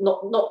 not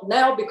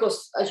now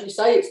because, as you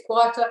say, it's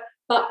quieter,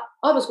 but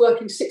I was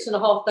working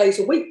 6.5 days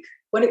a week.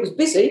 When it was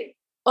busy,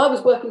 I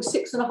was working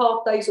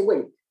 6.5 days a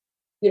week.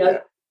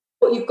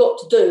 What you've got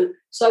to do.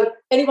 So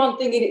anyone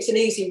thinking it's an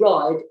easy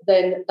ride,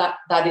 then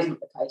that isn't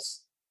the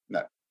case.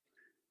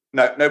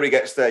 No, nobody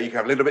gets there. You can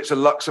have little bits of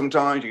luck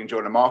sometimes. You can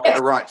join a market at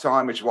the right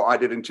time, which is what I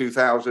did in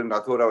 2000. I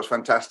thought I was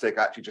fantastic.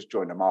 I actually just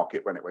joined the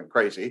market when it went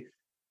crazy.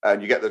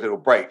 And you get those little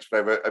breaks.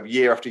 But over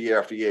year after year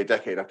after year,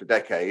 decade after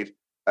decade,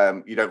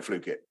 you don't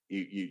fluke it.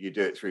 You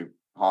do it through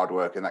hard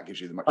work, and that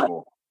gives you the much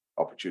more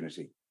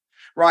opportunity.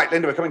 Right,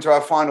 Linda, we're coming to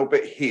our final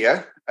bit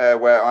here,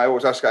 where I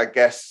always ask our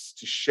guests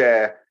to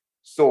share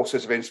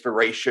sources of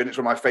inspiration. It's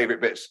one of my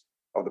favorite bits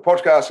of the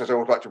podcast, because I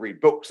always like to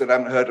read books that I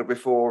haven't heard of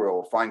before,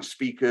 or find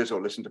speakers,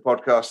 or listen to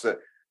podcasts that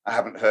I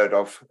haven't heard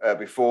of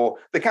before.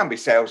 They can be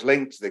sales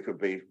linked, they could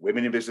be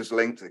women in business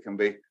linked, they can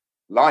be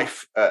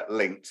life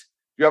linked.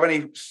 Do you have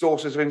any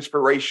sources of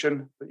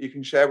inspiration that you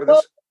can share with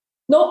us?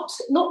 Not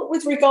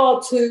with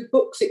regard to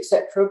books,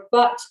 etc.,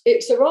 but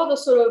it's a rather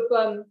sort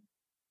of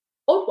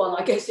odd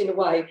one, I guess, in a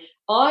way.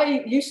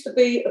 I used to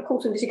be a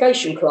court and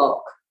litigation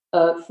clerk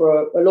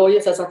for a lawyer,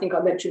 as I think I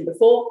mentioned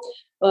before,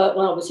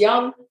 when I was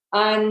young.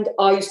 And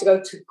I used to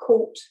go to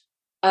court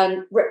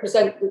and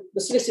represent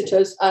the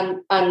solicitors,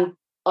 and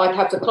I'd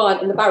have the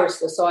client and the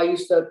barrister. So I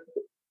used to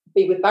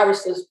be with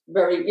barristers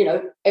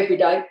every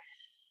day.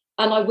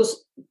 And I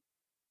was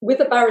with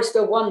a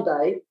barrister one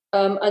day,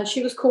 and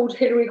she was called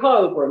Hilary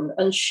Heilbron,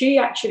 and she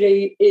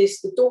actually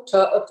is the daughter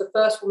of the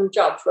first woman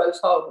judge,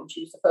 Rose Heilbron.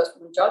 She was the first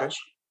woman judge.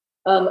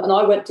 Okay. And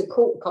I went to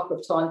court a couple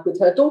of times with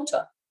her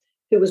daughter,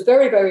 who was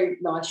very, very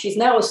nice. She's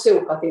now a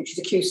silk, I think. She's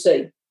a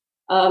QC.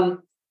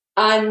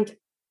 And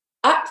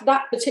at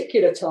that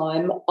particular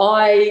time,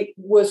 I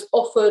was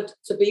offered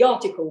to be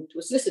articled to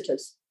a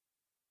solicitor's.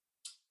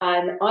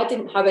 And I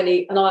didn't have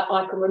any, and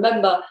I can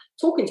remember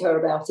talking to her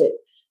about it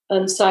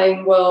and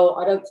saying, well,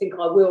 I don't think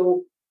I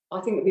will.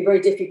 I think it'd be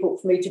very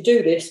difficult for me to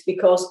do this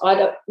because I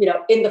don't,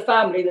 in the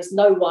family, there's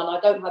no one. I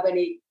don't have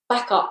any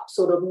backup,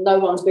 sort of, no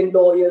one's been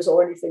lawyers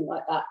or anything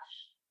like that.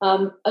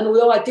 And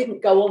although I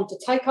didn't go on to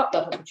take up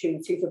that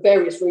opportunity for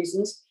various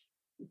reasons,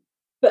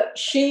 but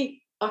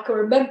I can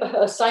remember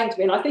her saying to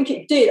me, and I think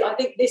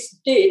this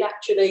did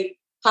actually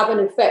have an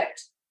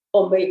effect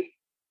on me,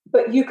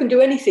 but you can do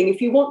anything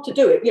if you want to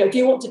do it. Do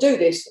you want to do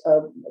this,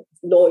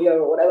 lawyer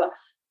or whatever?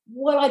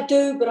 Well, I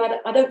do, but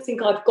I don't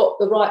think I've got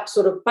the right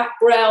sort of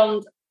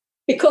background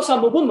because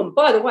I'm a woman.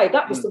 By the way,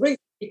 that was the reason,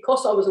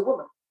 because I was a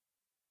woman.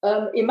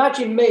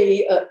 Imagine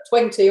me at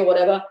 20 or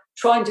whatever,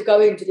 trying to go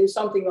in to do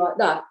something like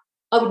that.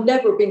 I would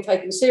never have been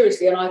taken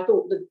seriously, and I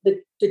thought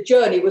the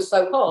journey was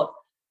so hard.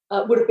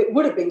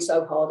 Would have been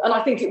so hard, and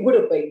I think it would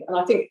have been, and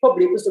I think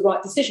probably it was the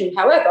right decision.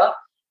 However,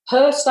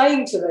 her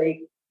saying to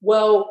me,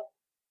 well,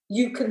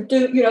 you can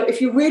do,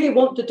 if you really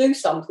want to do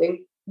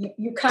something,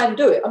 you can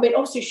do it. I mean,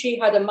 obviously she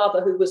had a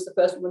mother who was the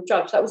first woman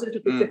judge. That was a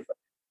little bit different.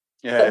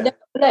 Yeah. But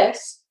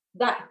nevertheless,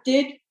 that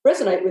did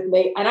resonate with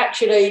me, and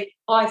actually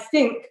I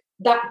think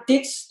that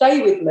did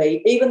stay with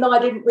me, even though I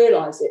didn't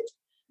realise it.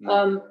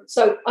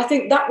 So I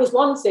think that was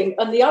one thing,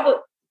 and the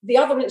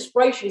other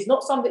inspiration is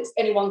not something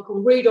anyone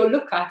can read or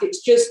look at.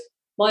 It's just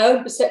my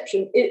own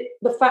perception.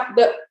 The fact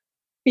that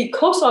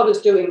because I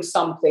was doing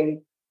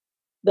something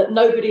that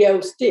nobody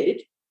else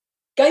did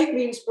gave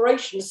me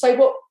inspiration to say,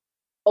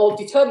 or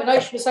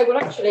determination to say, well,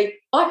 actually,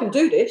 I can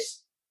do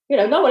this.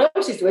 No one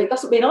else is doing it.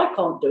 Doesn't mean I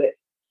can't do it.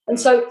 And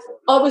so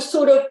I was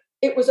sort of,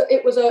 it was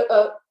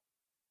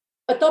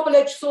a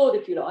double-edged sword,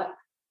 if you like,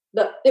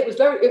 that it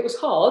was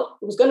hard.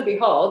 It was going to be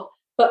hard.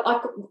 But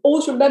I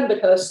always remembered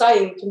her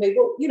saying to me,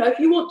 well, if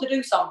you want to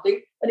do something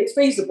and it's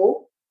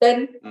feasible,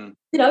 then,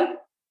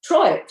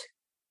 try it.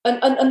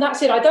 And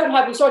that's it. I don't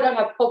have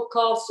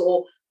podcasts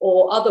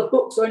or other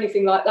books or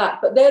anything like that.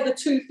 But they're the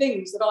two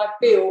things that I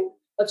feel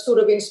have sort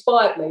of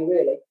inspired me,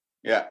 really.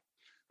 Yeah.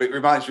 It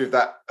reminds me of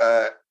that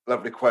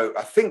lovely quote.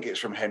 I think it's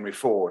from Henry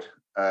Ford,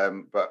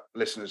 but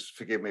listeners,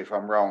 forgive me if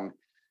I'm wrong.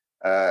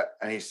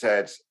 And he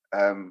said,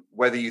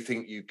 whether you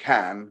think you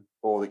can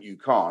or that you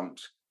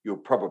can't, you'll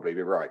probably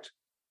be right.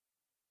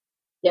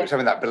 Yeah. It's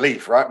having that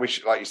belief, right?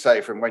 Which, like you say,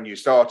 from when you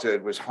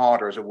started was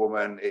harder as a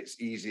woman.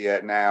 It's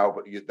easier now,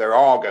 but there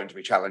are going to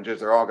be challenges.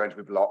 There are going to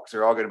be blocks.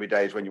 There are going to be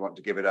days when you want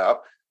to give it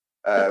up.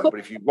 But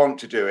if you want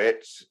to do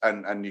it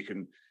and you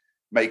can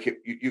make it,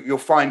 you'll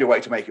find a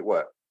way to make it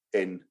work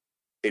in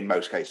in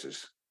most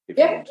cases. If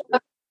you Yeah, want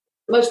to.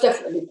 most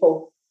definitely,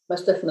 Paul.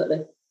 Most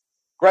definitely.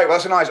 Great. Well,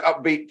 that's a nice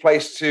upbeat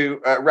place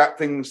to wrap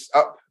things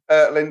up,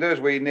 Linda, as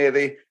we near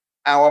the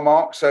hour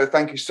mark. So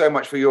thank you so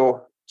much for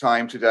your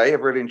time today.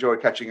 I've really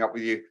enjoyed catching up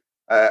with you.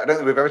 I don't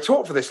think we've ever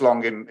talked for this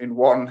long in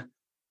one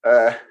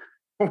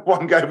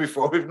one go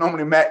before. We've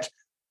normally met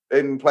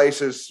in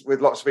places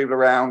with lots of people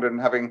around and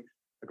having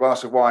a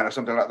glass of wine or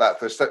something like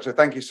that. So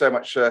thank you so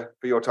much for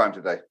your time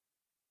today.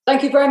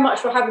 Thank you very much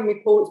for having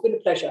me, Paul. It's been a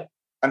pleasure.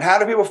 And how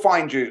do people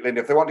find you, Linda,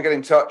 if they want to get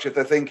in touch, if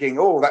they're thinking,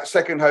 oh, that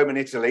second home in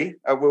Italy?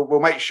 We'll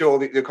make sure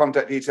that the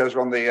contact details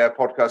are on the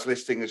podcast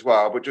listing as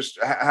well. But just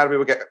how do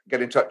people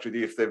get in touch with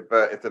you if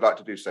they'd like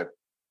to do so?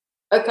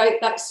 Okay,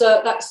 that's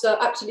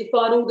absolutely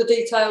fine. All the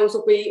details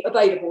will be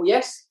available,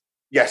 yes?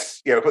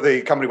 Yes. Yeah, we'll put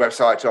the company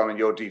website on and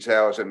your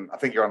details. And I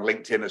think you're on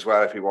LinkedIn as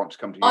well if you want to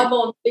come to you. I'm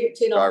on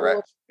LinkedIn.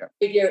 Direct. Yeah.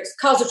 It's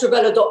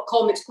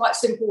casatravella.com. It's quite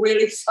simple,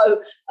 really.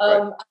 So,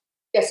 right.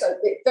 Yes, so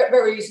it's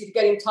very easy to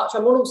get in touch.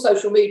 I'm on all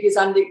social medias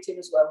and LinkedIn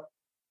as well.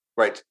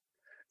 Great.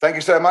 Thank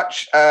you so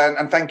much.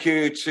 And thank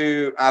you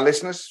to our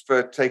listeners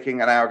for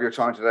taking an hour of your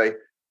time today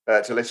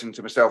to listen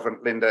to myself and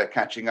Linda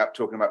catching up,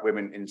 talking about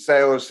women in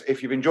sales.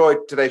 If you've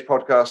enjoyed today's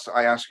podcast,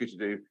 I ask you to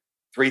do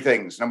 3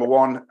 things. Number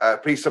 1,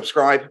 please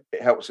subscribe.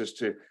 It helps us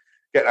to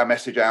get our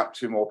message out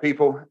to more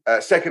people.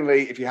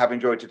 Secondly, if you have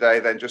enjoyed today,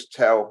 then just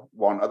tell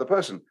one other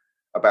person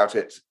about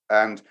it.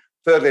 And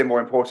thirdly, and more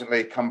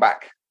importantly, come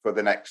back for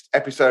the next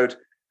episode.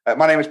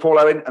 My name is Paul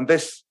Owen, and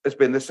this has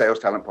been the Sales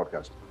Talent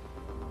Podcast.